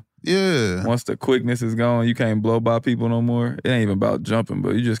banked on. Yeah. Once the quickness is gone, you can't blow by people no more. It ain't even about jumping,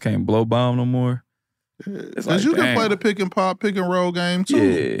 but you just can't blow by them no more. Because like, you can play the pick and roll game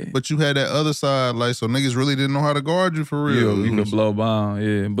too. But you had that other side, like, so niggas really didn't know how to guard you for real. You could blow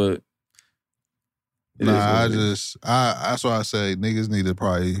by, but that's why I say niggas need to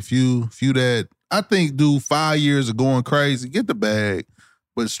probably, if you that, I think do 5 years of going crazy, get the bag,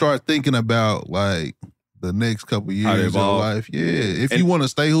 but start thinking about like the next couple years of your life. Yeah. If you want to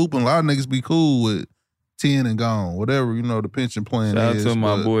stay hooping, a lot of niggas be cool with 10 and gone, whatever, the pension plan shout is. Shout out to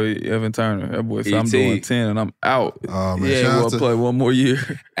my boy Evan Turner. That boy said, I'm doing 10 and I'm out. Oh, man, yeah, we'll play one more year.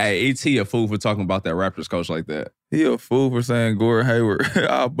 Hey, E.T. a fool for talking about that Raptors coach like that. He a fool for saying Gordon Hayward.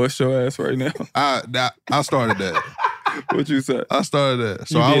 I'll bust your ass right now. I started that. What you said? I started that.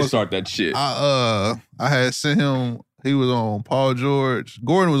 So I start that shit. I had sent him, he was on Paul George.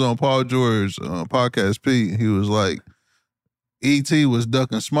 Gordon was on Paul George podcast Pete. He was like, E.T. was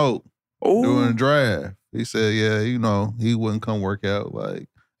ducking smoke during the draft. He said, he wouldn't come work out. Like,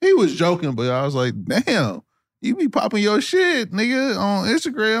 he was joking, but I was like, damn, you be popping your shit, nigga, on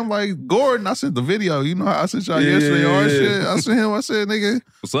Instagram. Like, Gordon, I sent the video. You know how I sent y'all yesterday our shit? I sent him, I said, nigga,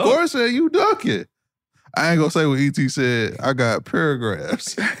 what's up? Gordon said, you ducking. I ain't gonna say what E.T. said. I got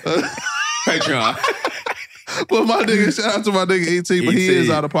paragraphs. Patreon. But my nigga, shout out to my nigga E.T., but he is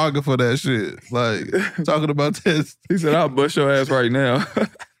out of pocket for that shit. Like, talking about this. He said, I'll bust your ass right now.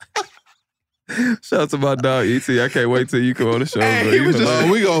 Shout out to my dog E.T. I can't wait till you come on the show. Hey, he was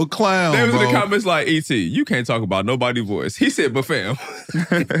just, we gonna clown. They was in the comments like, E.T., you can't talk about nobody's voice. He said, but fam,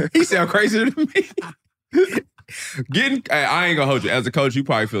 he sound crazier than me. I ain't gonna hold you. As a coach, you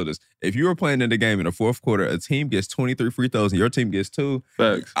probably feel this. If you were playing in the game in the fourth quarter, a team gets 23 free throws and your team gets 2.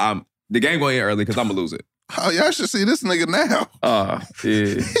 Facts. The game going in early because I'm gonna lose it. Oh, y'all should see this nigga now.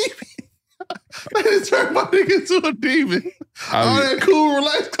 Yeah. They done turned my nigga into a demon. All that cool,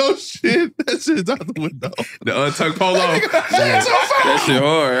 relaxed coach shit, that shit's out the window. The untucked polo. That shit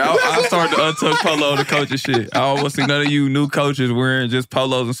hard. I started the untucked polo to coach shit. I don't want to see none of you new coaches wearing just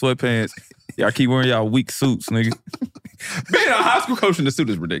polos and sweatpants. Y'all keep wearing y'all weak suits, nigga. Being a high school coach in the suit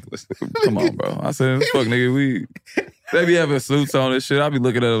is ridiculous. Come on, bro. I said, fuck, nigga, they be having suits on and shit. I be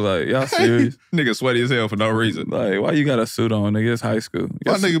looking at it like, y'all serious? Nigga sweaty as hell for no reason. Like, why you got a suit on, nigga? It's high school.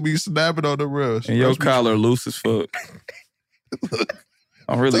 My nigga be snapping on the rush. And your collar loose as fuck.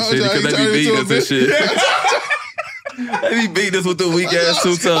 I'm really shitty because they be beating us and shit. They be beating us with the weak ass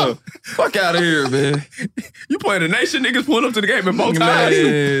suits on. Fuck out of here, man. You playing the nation, niggas pulling up to the game in both ties.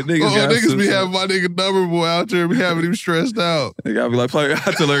 Niggas be having my nigga number boy out there, be having him stressed out. Nigga, I be like, play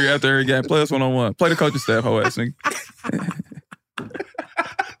artillery after every game. Play us one-on-one. Play the coaching staff, hoe ass nigga.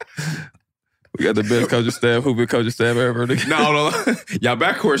 We got the best coaching staff, hooping coaching staff ever. Nigga. No. Y'all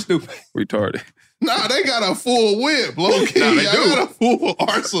backcourt stupid. Retarded. Nah, they got a full whip, low key. Y'all got a full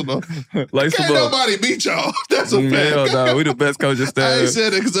arsenal. Like can't nobody beat y'all. That's a fact. Hell no, we the best coaching staff. I ain't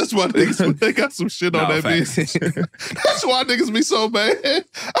said it because that's why niggas, they got some shit on that bitch. That's why niggas be so bad.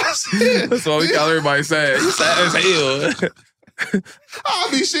 I said, that's why we call everybody sad. You sad as hell. I'd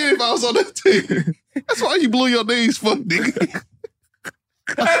be shit if I was on that team. That's why you blew your knees, fuck nigga.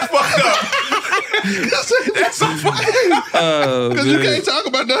 That's fucked up. That's so fucked up. Because you can't talk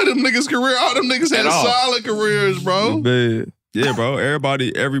about none of them niggas' career. All them niggas had solid careers, bro. Man. Yeah, bro.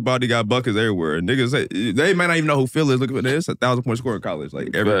 Everybody got buckets everywhere. Niggas, they may not even know who Phil is. Look at this, 1,000-point score in college.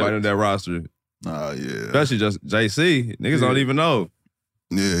 Like everybody on that roster. Oh yeah. Especially just JC. Niggas don't even know.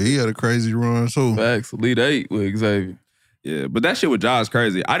 Yeah, he had a crazy run too. Facts. Elite 8 with Xavier. Yeah, but that shit with Ja is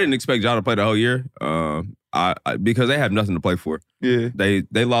crazy. I didn't expect Ja to play the whole year. Because they have nothing to play for. Yeah.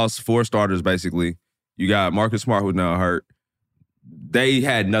 They lost 4 starters basically. You got Marcus Smart who's now hurt. They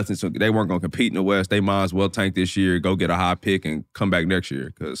had nothing, so they weren't gonna compete in the West. They might as well tank this year, go get a high pick, and come back next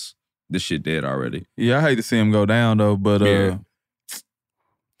year because this shit dead already. Yeah, I hate to see him go down though, but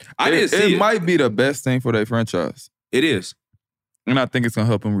I didn't see it might be the best thing for their franchise. It is. And I think it's going to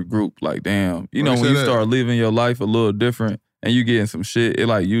help him regroup. Like, damn. You know, when you start living your life a little different and you get in some shit, it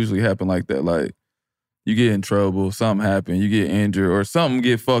like usually happen like that. Like, you get in trouble, something happen, you get injured, or something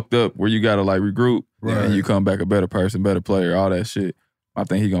get fucked up where you got to like regroup and you come back a better person, better player, all that shit. I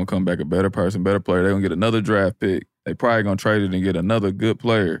think he's going to come back a better person, better player. They're going to get another draft pick. They probably going to trade it and get another good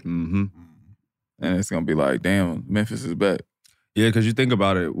player. Mm-hmm. And it's going to be like, damn, Memphis is back. Yeah, because you think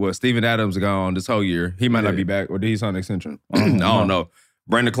about it. Well, Steven Adams gone this whole year. He might not be back. Or did he sign an extension? I don't know.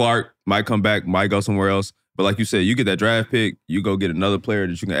 Brandon Clark might come back, might go somewhere else. But like you said, you get that draft pick, you go get another player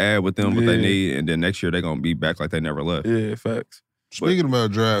that you can add with them what they need, and then next year they're going to be back like they never left. Yeah, facts. Speaking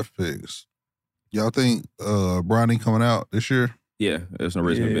about draft picks, y'all think Bronny coming out this year? Yeah, there's no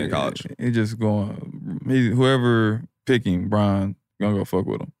reason to be in college. He just going, whoever picking Bron, going to go fuck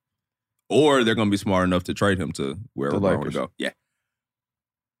with him. Or they're going to be smart enough to trade him to wherever Bron want to go. Yeah.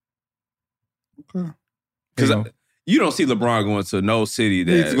 Okay. Because you don't see LeBron going to no city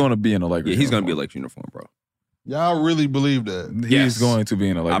that... He's going to be in a Lakers uniform. He's going to be a Lakers uniform, bro. Y'all really believe that? He's going to be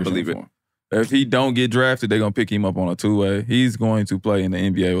in a Lakers uniform. I believe it. If he don't get drafted, they're going to pick him up on a two-way. He's going to play in the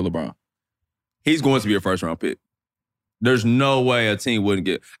NBA with LeBron. He's going to be a first-round pick. There's no way a team wouldn't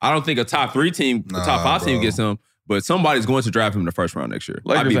get... I don't think a top 3 team, a top 5 team gets him, but somebody's going to draft him in the first round next year.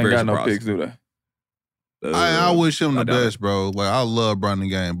 Lakers ain't got no picks, do they? I wish him the best, bro. Like, I love Bron the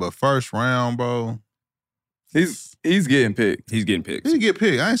game, but first round, bro... He's getting picked. He's getting picked. He get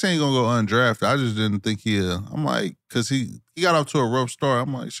picked. I ain't saying he's going to go undrafted. I just didn't think I'm like, because he got off to a rough start.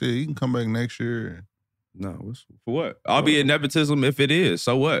 I'm like, shit, he can come back next year. No, for what? I'll be nepotism if it is.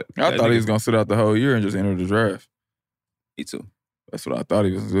 So what? I thought he was going to sit out the whole year and just enter the draft. Me too. That's what I thought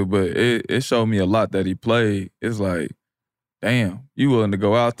he was going to do. But it showed me a lot that he played. It's like, damn, you willing to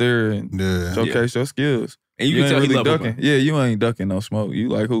go out there and showcase your skills. And you can tell he ducking. Yeah, you ain't ducking no smoke. You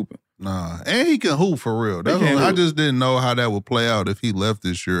like hooping. Nah, and he can hoop for real. I just didn't know how that would play out if he left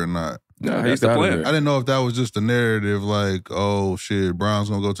this year or not. Nah, that's the plan. I didn't know if that was just a narrative like, oh, shit, Brown's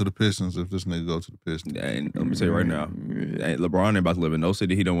going to go to the Pistons if this nigga go to the Pistons. And let me tell you right now, LeBron ain't about to live in no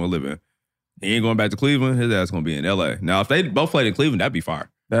city he don't want to live in. He ain't going back to Cleveland. His ass going to be in L.A. Now, if they both played in Cleveland, that'd be fire.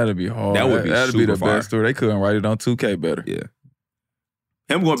 That'd be hard. That'd be the fire. best story. They couldn't write it on 2K better. Yeah.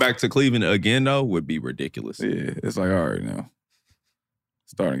 Him going back to Cleveland again, though, would be ridiculous. Yeah, it's like, all right, now.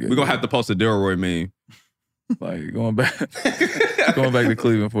 Starting to get we're going to have to post a Delroy meme. Like, going back to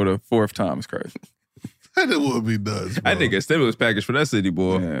Cleveland for the 4th time is crazy. That would be nuts, bro. I think a stimulus package for that city,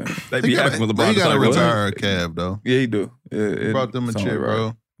 boy. Yeah. They'd be happy with LeBron. He got to retire a cab, though. Yeah, he do. He brought them a chip,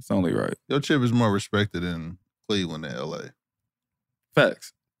 bro. It's only right. Your chip is more respected in Cleveland than L.A.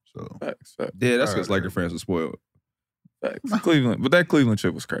 Facts. So Facts. Yeah, that's because Laker fans are spoiled. Facts. Cleveland. But that Cleveland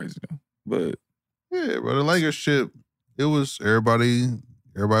chip was crazy, though. But yeah, bro, the Lakers chip, it was everybody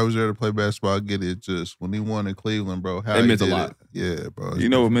was there to play basketball. I get it. Just when he won in Cleveland, bro, how it he meant a did lot. It. Yeah, bro. You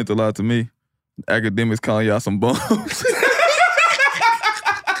know what meant a lot to me? Academics calling y'all some bums.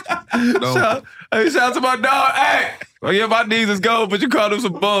 Shout out to my dog. Hey, yeah, my knees is gold, but you called them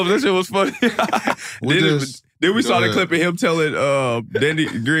some bums. That shit was funny. Then we saw the clip of him telling Danny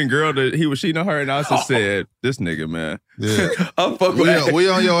Green Girl that he was cheating on her, and I just said, "This nigga, man." Yeah, I'm fucking with we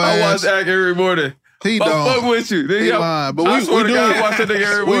on your ass. I watch Act every morning. He don't. Fuck with you. He lying. But I swear to God, I watch that nigga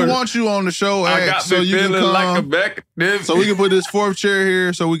every morning. We want you on the show, I got so me you can feeling come, like a back. so we can put this 4th chair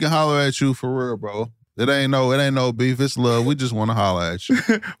here, so we can holler at you for real, bro. It ain't no beef. It's love. We just want to holler at you.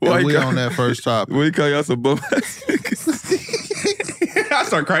 We on that first topic. We call y'all some bum. I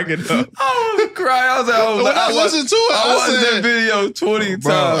start cracking up. I was crying. I was like, I listened to it. I watched that video 20 times.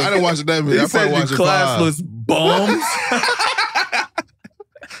 I didn't watch that video. He I probably watched it 5. Classless bums.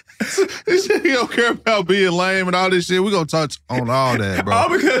 This shit, he don't care about being lame and all this shit. We gonna touch on all that, bro. All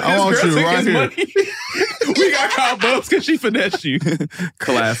because I want his girl you took right his here. money. We got called bums because she finessed you.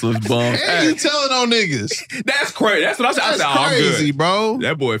 Classless bums. And you telling on niggas. That's crazy. That's what I said. That's I said, crazy, I'm good. bro.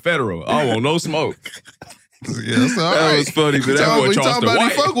 That boy federal. I don't want no smoke. Yeah, that's all That right. was funny, but that boy he talking Charleston about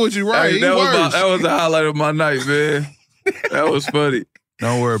White. he fuck with you, right? Hey, He that worse. was the highlight of my night, man. That was funny.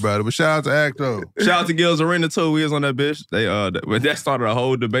 Don't worry about it. But shout out to Acto. Shout out to Gil's Arena too. We was on that bitch. They that started a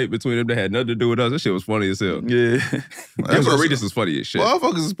whole debate between them that had nothing to do with us. That shit was funny as hell. Yeah. Gil's Arena is funny as shit.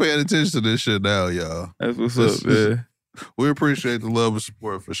 Motherfuckers is paying attention to this shit now, y'all. That's what's up, man. We appreciate the love and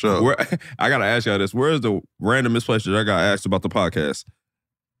support for sure. I gotta ask y'all this. Where's the randomest place that I got asked about the podcast?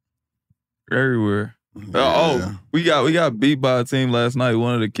 Everywhere. Yeah. We got beat by a team last night.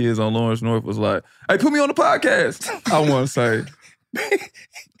 One of the kids on Lawrence North was like, "Hey, put me on the podcast." I want to say,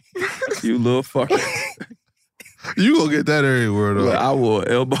 you little fucker. You gonna get that everywhere though. Look, I will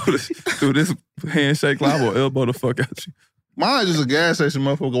elbow through this handshake line. I will elbow the fuck out you. Mine just a gas station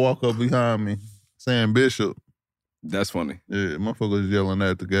motherfucker walk up behind me saying Bishop. That's funny. Yeah, motherfuckers yelling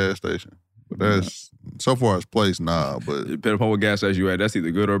at the gas station. But that's, so far as place, nah. But depending upon what gas station you at, that's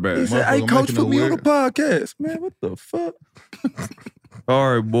either good or bad. He said, hey, coach, put me on the podcast. Man, what the fuck?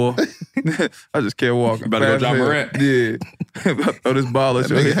 All right, boy. I just kept walking. Better go John Morant. Yeah. Throw this ball at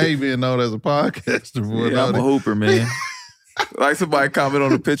nigga hate being known as a podcaster. Boy. Yeah, I'm a hooper, man. Like somebody commented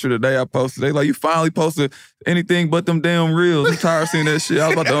on the picture today I posted. They like, you finally posted anything but them damn reels. I'm tired of seeing that shit. I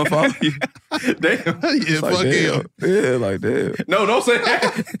was about to unfollow you. Damn. Yeah, like, fuck him. Yeah, like, damn. No, don't say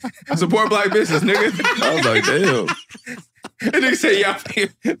that. Support black business, nigga. I was like, damn. And nigga said, yeah,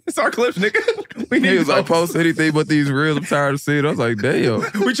 it's our clips, nigga. We need he was like, post anything but these reels. I'm tired of seeing it. I was like, damn.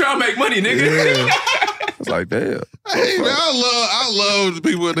 We trying to make money, nigga. Yeah. I was like, damn. Hey, man, I love the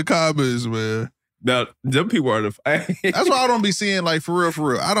people in the comments, man. Now, them people are the... That's why I don't be seeing, like, for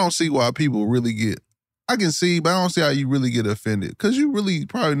real. I don't see why people really get... I can see, but I don't see how you really get offended. Because you really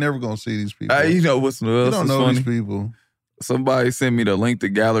probably never going to see these people. You know what's else You don't know funny? these people. Somebody sent me the link to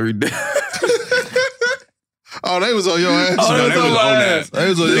Gallery Day. Oh, they was on your ass. Oh, they was on my ass. They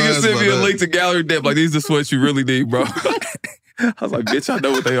was on your ass. Nigga sent me a link to Gallery Depth. Like, these are the sweats you really need, bro. I was like, bitch, I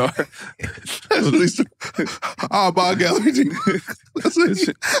know what they are. I'll buy Gallery Depth.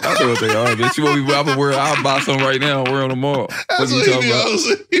 I know what they are, bitch. You want me to wear? I'll buy some right now and wear them tomorrow. What you talking about?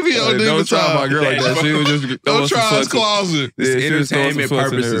 He be on Don't try my girl like that. She was just don't try his closet. Yeah, entertainment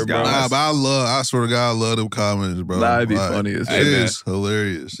purposes, guys. Nah, but I swear to God, I love them comments, bro. Nah, it'd be funny as It shit. is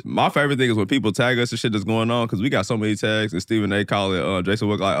hilarious. My favorite thing is when people tag us and shit that's going on, because we got so many tags, and Stephen A. called it Jason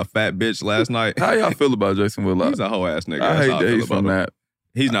Whitlock a fat bitch last night. How y'all feel about Jason Whitlock? He's a whole ass nigga. I That's hate how that feel he's about from him. that.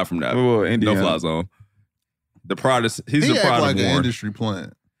 He's not from that. Well, Indiana. No fly zone. The product. He's He the act product like of an Warren. industry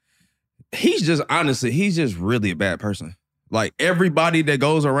plant. He's just, honestly, he's just really a bad person. Like, everybody that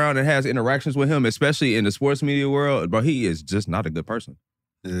goes around and has interactions with him, especially in the sports media world, bro, he is just not a good person.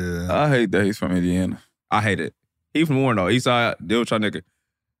 Yeah. I hate that he's from Indiana. I hate it. He from Warren, though. Eastside, deal with y'all nigga.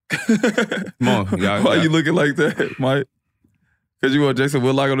 Come on, y'all. Why you looking like that, Mike? Because you want Jason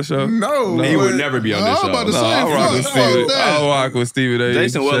Whitlock on the show? No. He would never be on this show. I'm about to say, I'll rock with Stephen A.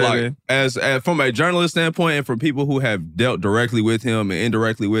 Jason Whitlock, as from a journalist standpoint and from people who have dealt directly with him and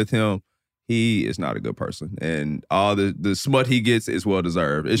indirectly with him, he is not a good person. And all the smut he gets is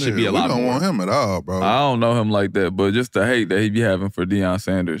well-deserved. It should be a lot more. We don't want him at all, bro. I don't know him like that, but just the hate that he be having for Deion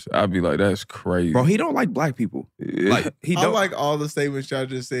Sanders, I'd be like, that's crazy. Bro, he don't like black people. Like, he I don't. like all the statements y'all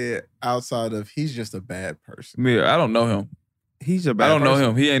just said outside of he's just a bad person. Yeah, I don't know him. He's a bad I don't know person.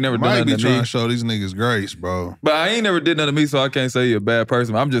 him. He ain't never done Might nothing be to trying me. to show these niggas grace, bro. But I ain't never did nothing to me, so I can't say he a bad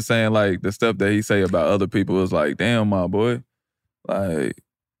person. I'm just saying, like, the stuff that he say about other people is like, damn, my boy. Like,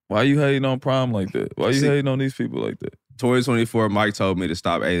 why you hating on Prime like that? Why you hating on these people like that? 2024, Mike told me to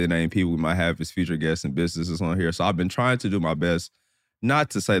stop alienating people we might have as future guests and businesses on here. So I've been trying to do my best not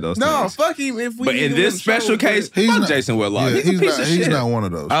to say those No, things. fuck him. If we But in need this him special show, case, He's fuck not- Jason Whitlock. Yeah, he's a piece of shit. He's not one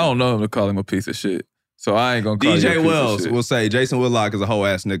of those. I don't know him to call him a piece of shit. So I ain't gonna call him a DJ piece of Wells shit. will say Jason Whitlock is a whole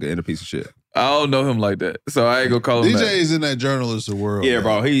ass nigga and a piece of shit. I don't know him like that. So I ain't gonna call him DJ that. is in that journalist world. Yeah, man.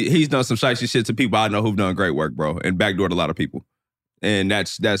 bro. He's done some shitey shit to people I know who've done great work, bro, and backdoored a lot of people. And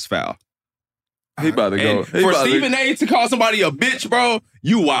that's foul. He about to go. And for Stephen A to call somebody a bitch, bro,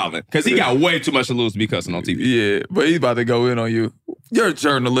 you wildin'. Because he got way too much to lose to be cussing on TV. Yeah, but he's about to go in on you. Your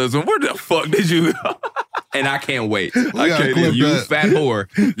journalism, where the fuck did you And I can't wait. gotta I can't. clip You that. fat whore.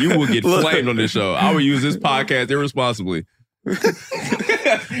 You will get flamed on this show. I will use this podcast irresponsibly. I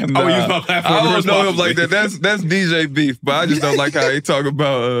will use my platform I don't know him irresponsibly. like that. That's DJ beef, but I just don't like how he talk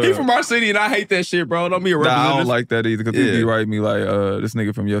about. He from our city and I hate that shit, bro. Don't be a Nah, I representative. don't like that either because he be writing me like, this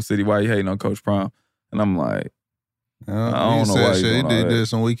nigga from your city, why you hating on Coach Prime? And I'm like, I don't know why shit. He you doing all did that.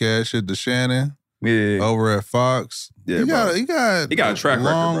 some weak ass shit to Shannon Yeah. over at Fox. Yeah, he bro. got a track record,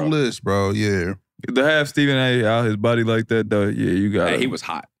 long bro. list, bro. Yeah. To have Stephen A. out his body like that, though, yeah, you got. Hey, he was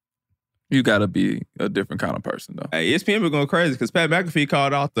hot. You got to be a different kind of person, though. Hey, ESPN been going crazy because Pat McAfee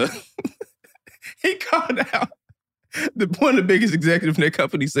called out he called out one of the biggest executives in their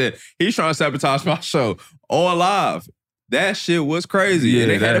company said he's trying to sabotage my show on live. That shit was crazy. Yeah,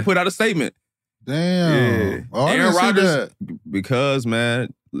 and they had that- to put out a statement. Damn. Yeah. Oh, I Aaron didn't see Rodgers, that. because,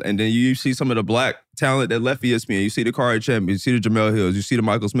 man, and then you see some of the black talent that left ESPN. You see the Corey Chapman, you see the Jamel Hills, you see the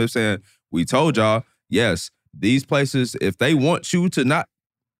Michael Smith saying, we told y'all, yes, these places, if they want you to not,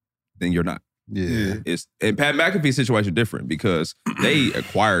 then you're not. Yeah. And Pat McAfee's situation different because they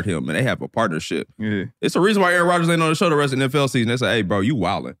acquired him and they have a partnership. Yeah. It's the reason why Aaron Rodgers ain't on the show the rest of the NFL season. They say, hey, bro, you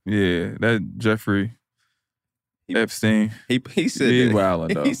wildin'. Yeah, that Jeffrey Epstein. He said He that.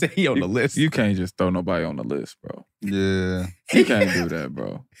 wildin', though. He said he on the list. You can't just throw nobody on the list, bro. Yeah. You can't do that,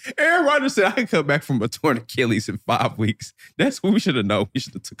 bro. Aaron Rodgers said, I can come back from a torn Achilles in 5 weeks. That's what we should have known. We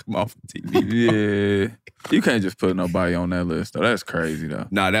should have took him off the Yeah. TV. You can't just put nobody on that list, though. That's crazy, though.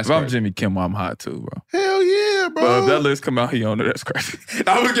 Nah, that's If I'm crazy. Jimmy Kimmel, I'm hot, too, bro. Hell yeah, bro. But if that list come out, he on it, that's crazy.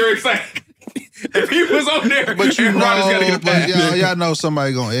 I was getting excited. If he was on there, But you Aaron Rodgers got to get a but pass. y'all know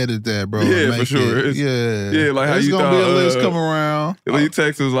somebody gonna edit that, bro. Yeah, and for make sure. it- Yeah, like how There's you gonna thought, be a list come around. Lee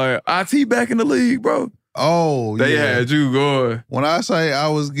Texas was like, IT back in the league, bro. Oh, They yeah. had you going. When I say I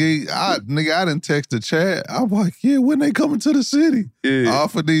was geek, I didn't text the chat. I'm like, yeah, when they coming to the city? Yeah. All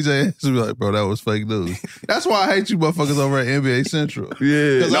for DJ to be like, bro, that was fake news. That's why I hate you motherfuckers over at NBA Central.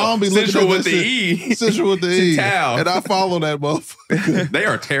 Yeah. Because I don't be looking Central at with that the shit. E. Central with the E. Central. And I follow that motherfucker. They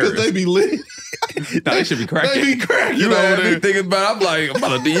are Because terrorists. they be lit. No, they should be cracking. They be cracking. You know man. what they thinking about? I'm like, I'm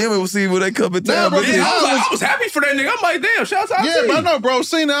about to DM and see when they come in town. Nah, But bro, Yeah, I was happy for that nigga. I'm like, damn, shout out Yeah, to but I you. know, bro.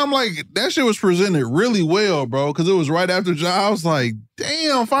 Seeing that, I'm like, that shit was presented really well, bro, because it was right after John. I was like,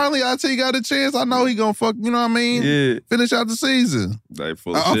 damn, finally IT got a chance. I know he gonna fuck, you know what I mean? Yeah. Finish out the season. They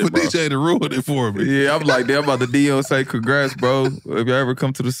full of I'm shit, for bro. DJ to ruin it for me. Yeah, I'm like, damn, I'm about to DM say congrats, bro. If you ever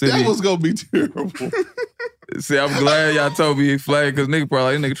come to the city. That was gonna be terrible. See, I'm glad y'all told me he flagged because nigga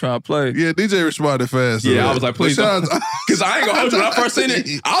probably like, nigga trying to play. Yeah, DJ responded fast. Yeah, I was like, please But don't. shout out- Because I ain't going to hold you. When I first seen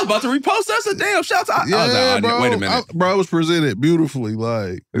it, I was about to repost that. I said, damn, shout out. Yeah, I was like, bro. wait a minute. Bro, it was presented beautifully.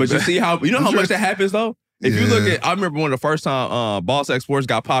 Like, But you see how, you know how much that happens, though? If you look Yeah. at, I remember one of the first time Boss X Sports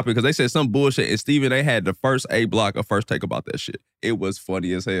got popping because they said some bullshit, and Steven, they had the first A block of first take about that shit. It was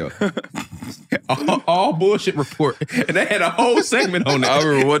funny as hell. all bullshit report. And they had a whole segment on I that.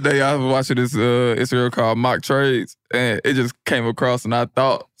 remember one day I was watching this Instagram called Mock Trades, and it just came across, and I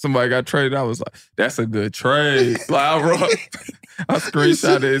thought somebody got traded. I was like, that's a good trade. Like, I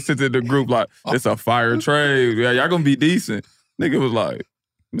screenshot it and sent it in the group like, it's a fire trade. Yeah, y'all gonna be decent. Nigga was like,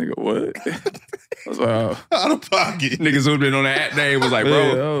 nigga, what? I was like, oh. out of pocket. Niggas zoomed in on that name was like, bro,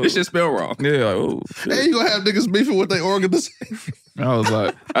 Yeah, oh. this shit spelled wrong. Yeah, like, oh, shit. Hey, you gonna have niggas beefing with their organization. I was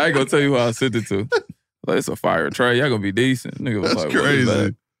like, I ain't gonna tell you who I sent it to. Like, it's a fire trade. Y'all gonna be decent. Nigga was That's like, what is crazy.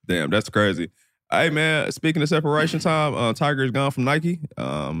 that? Damn, that's crazy. Hey, man, speaking of separation time, Tiger's gone from Nike.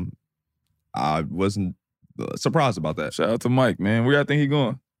 I wasn't surprised about that. Shout out to Mike, man. Where y'all think he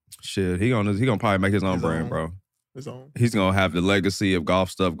going? Shit, he gonna probably make his own brand, bro. His own. He's gonna have the legacy of golf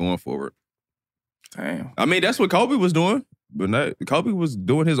stuff going forward. Damn. I mean, that's what Kobe was doing, but Kobe was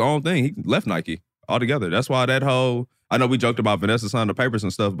doing his own thing. He left Nike altogether. That's why that whole, I know we joked about Vanessa signing the papers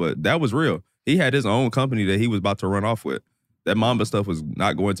and stuff, but that was real. He had his own company that he was about to run off with. That Mamba stuff was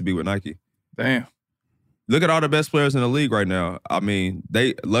not going to be with Nike. Damn. Look at all the best players in the league right now. I mean,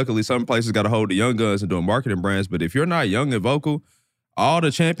 luckily some places got to hold the young guns and doing marketing brands, but if you're not young and vocal, all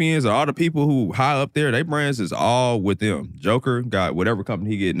the champions or all the people who high up there, they brands is all with them. Joker got whatever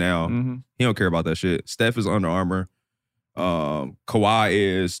company he get now. Mm-hmm. He don't care about that shit. Steph is Under Armour. Kawhi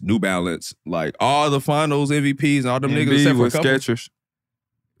is New Balance. Like all the finals MVPs and all them niggas except MB for a with couple. Skechers.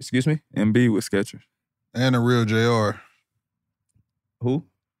 Excuse me? MB with Skechers. And the real JR. Who?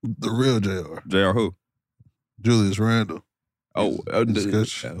 The real JR. JR who? Julius Randle. Oh,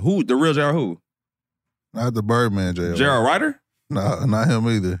 Skechers. who? The real JR who? Not the Birdman JR. JR Ryder? Nah, not him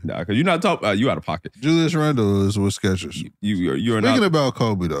either. Nah, because you're not talking. You out of pocket. Julius Randle is with Skechers. You're Speaking not. about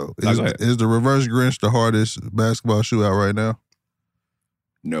Kobe, though, Nah, go ahead. is the reverse Grinch the hardest basketball shootout right now?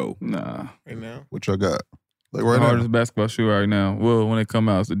 No. Nah. Right now. What y'all got? Like The right now? hardest basketball shoe right now. Well, when it come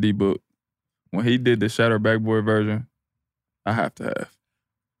out, it's the D-Book. When he did the shatter backboard version, I have to have.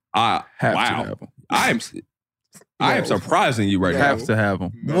 I Have to wow. have them. I am surprising you right now. Have to have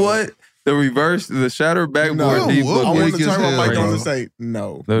them. No. What? The reverse, the shatter backboard No, D-Book. what? I Weak want to as turn my hell, mic on bro. and say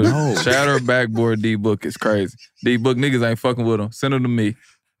no. The shatter backboard D-Book is crazy. D-Book niggas ain't fucking with them. Send them to me.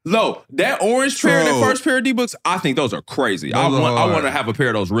 No, that orange pair, that Bro. first pair of D-Books, I think those are crazy. I Those are want hard. to have a pair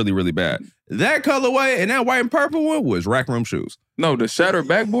of those really, really bad. That colorway and that white and purple one was rack room shoes. No, the shatter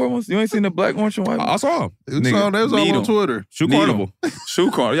backboard ones. You ain't seen the black, orange, and white I ones? saw them. It was on, that was all need on 'em. Twitter. Shoe Need 'em. Carnival.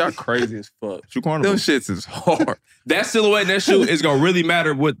 Shoe Carnival. Y'all crazy as fuck. Shoe Carnival. Them shits is hard. That silhouette in that shoe is going to really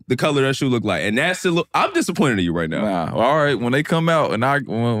matter what the color of that shoe look like. And that silhouette, I'm disappointed in you right now. Nah. All right. When they come out and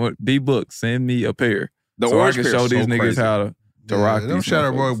when D-Book, send me a pair. The so I orange can pair show is these so niggas crazy. how to rock Them these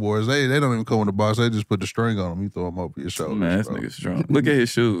shatter motherfuckers. boys, they don't even come in the box. They just put the string on them. You throw them over your shoulders. Man, this bro. nigga's strong. Look at his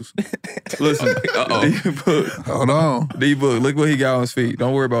shoes. Listen, D-Book. Hold on. D-Book, look what he got on his feet.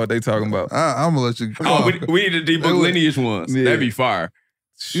 Don't worry about what they talking about. I'm gonna let you. Come Oh, on. we need the D-Book They would- lineage ones. Yeah. That'd be fire.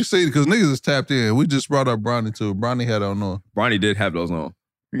 You see, because niggas is tapped in. We just brought up Bronny too. Bronny had on Bronny did have those on.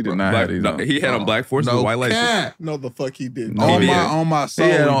 He did not Black, have these no, on. he had on black forces no with white laces. cap. No, the fuck he did. No, on he my did. on my soul.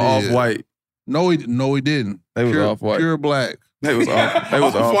 He had on did. off-white. No, he didn't. They was pure, off-white. Pure black. They was off. They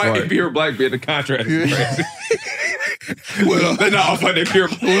was Off-white and off-white. pure black being the contrast. is crazy. Well, they're not off-white, they're pure.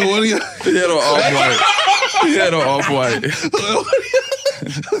 Well, what do you? He had on off-white. He had on off-white.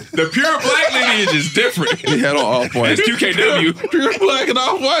 The pure black lineage is different. He had on off-white. It's QKW. Pure black and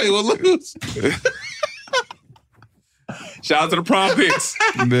off-white. Well, lose. Shout out to the prom picks.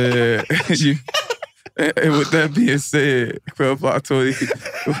 Man, and with that being said, 12:20.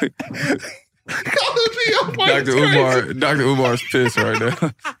 Dr. Umar's pissed right now.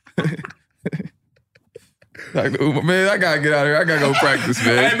 Dr. Umar, man, I gotta get out of here. I gotta go practice,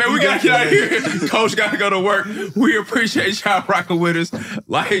 man. Hey, man, we gotta get out of here. Coach gotta go to work. We appreciate y'all rocking with us.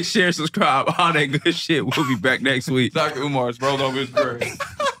 Like, share, subscribe, all that good shit. We'll be back next week. Dr. Umar's rolled over his grave.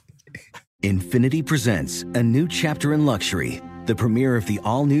 Infiniti presents a new chapter in luxury, the premiere of the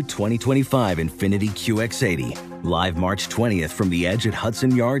all-new 2025 Infiniti QX80, live March 20th from the Edge at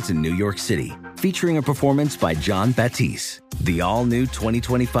Hudson Yards in New York City, featuring a performance by John Batiste. The all-new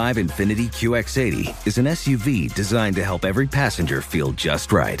 2025 Infiniti QX80 is an SUV designed to help every passenger feel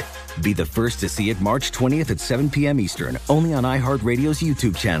just right. Be the first to see it March 20th at 7 p.m. Eastern, only on iHeartRadio's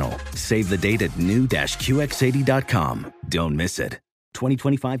YouTube channel. Save the date at new-QX80.com. Don't miss it.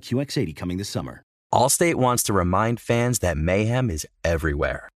 2025 QX80 coming this summer. Allstate wants to remind fans that mayhem is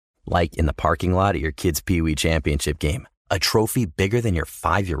everywhere. Like in the parking lot at your kid's Pee Wee Championship game. A trophy bigger than your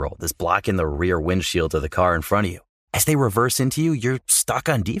 5-year-old is blocking the rear windshield of the car in front of you. As they reverse into you, you're stuck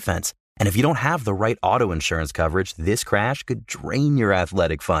on defense. And if you don't have the right auto insurance coverage, this crash could drain your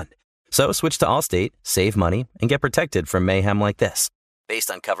athletic fund. So switch to Allstate, save money, and get protected from mayhem like this. Based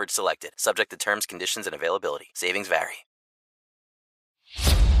on coverage selected, subject to terms, conditions, and availability. Savings vary.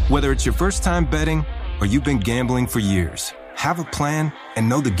 Whether it's your first time betting or you've been gambling for years, have a plan and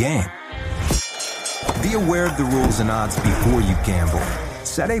know the game. Be aware of the rules and odds before you gamble.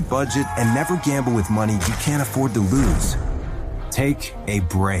 Set a budget and never gamble with money you can't afford to lose. Take a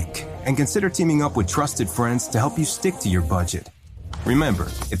break and consider teaming up with trusted friends to help you stick to your budget. Remember,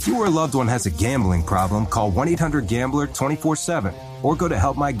 if you or a loved one has a gambling problem, call 1-800-GAMBLER 24/7 or go to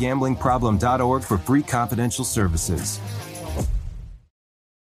helpmygamblingproblem.org for free confidential services.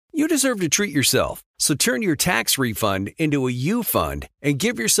 You deserve to treat yourself, so turn your tax refund into a U fund and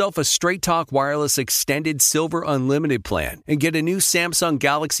give yourself a Straight Talk Wireless Extended Silver Unlimited plan and get a new Samsung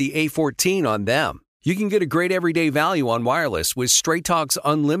Galaxy A14 on them. You can get a great everyday value on wireless with Straight Talk's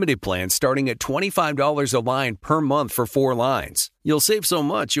Unlimited plan starting at $25 a line per month for 4 lines. You'll save so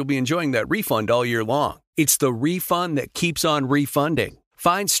much you'll be enjoying that refund all year long. It's the refund that keeps on refunding.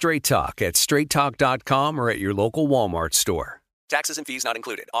 Find Straight Talk at straighttalk.com or at your local Walmart store. Taxes and fees not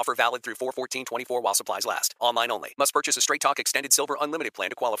included. Offer valid through 4/14/24 while supplies last. Online only. Must purchase a Straight Talk Extended Silver Unlimited plan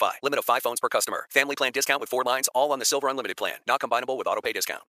to qualify. Limit of 5 phones per customer. Family plan discount with 4 lines, all on the Silver Unlimited plan. Not combinable with auto pay discount.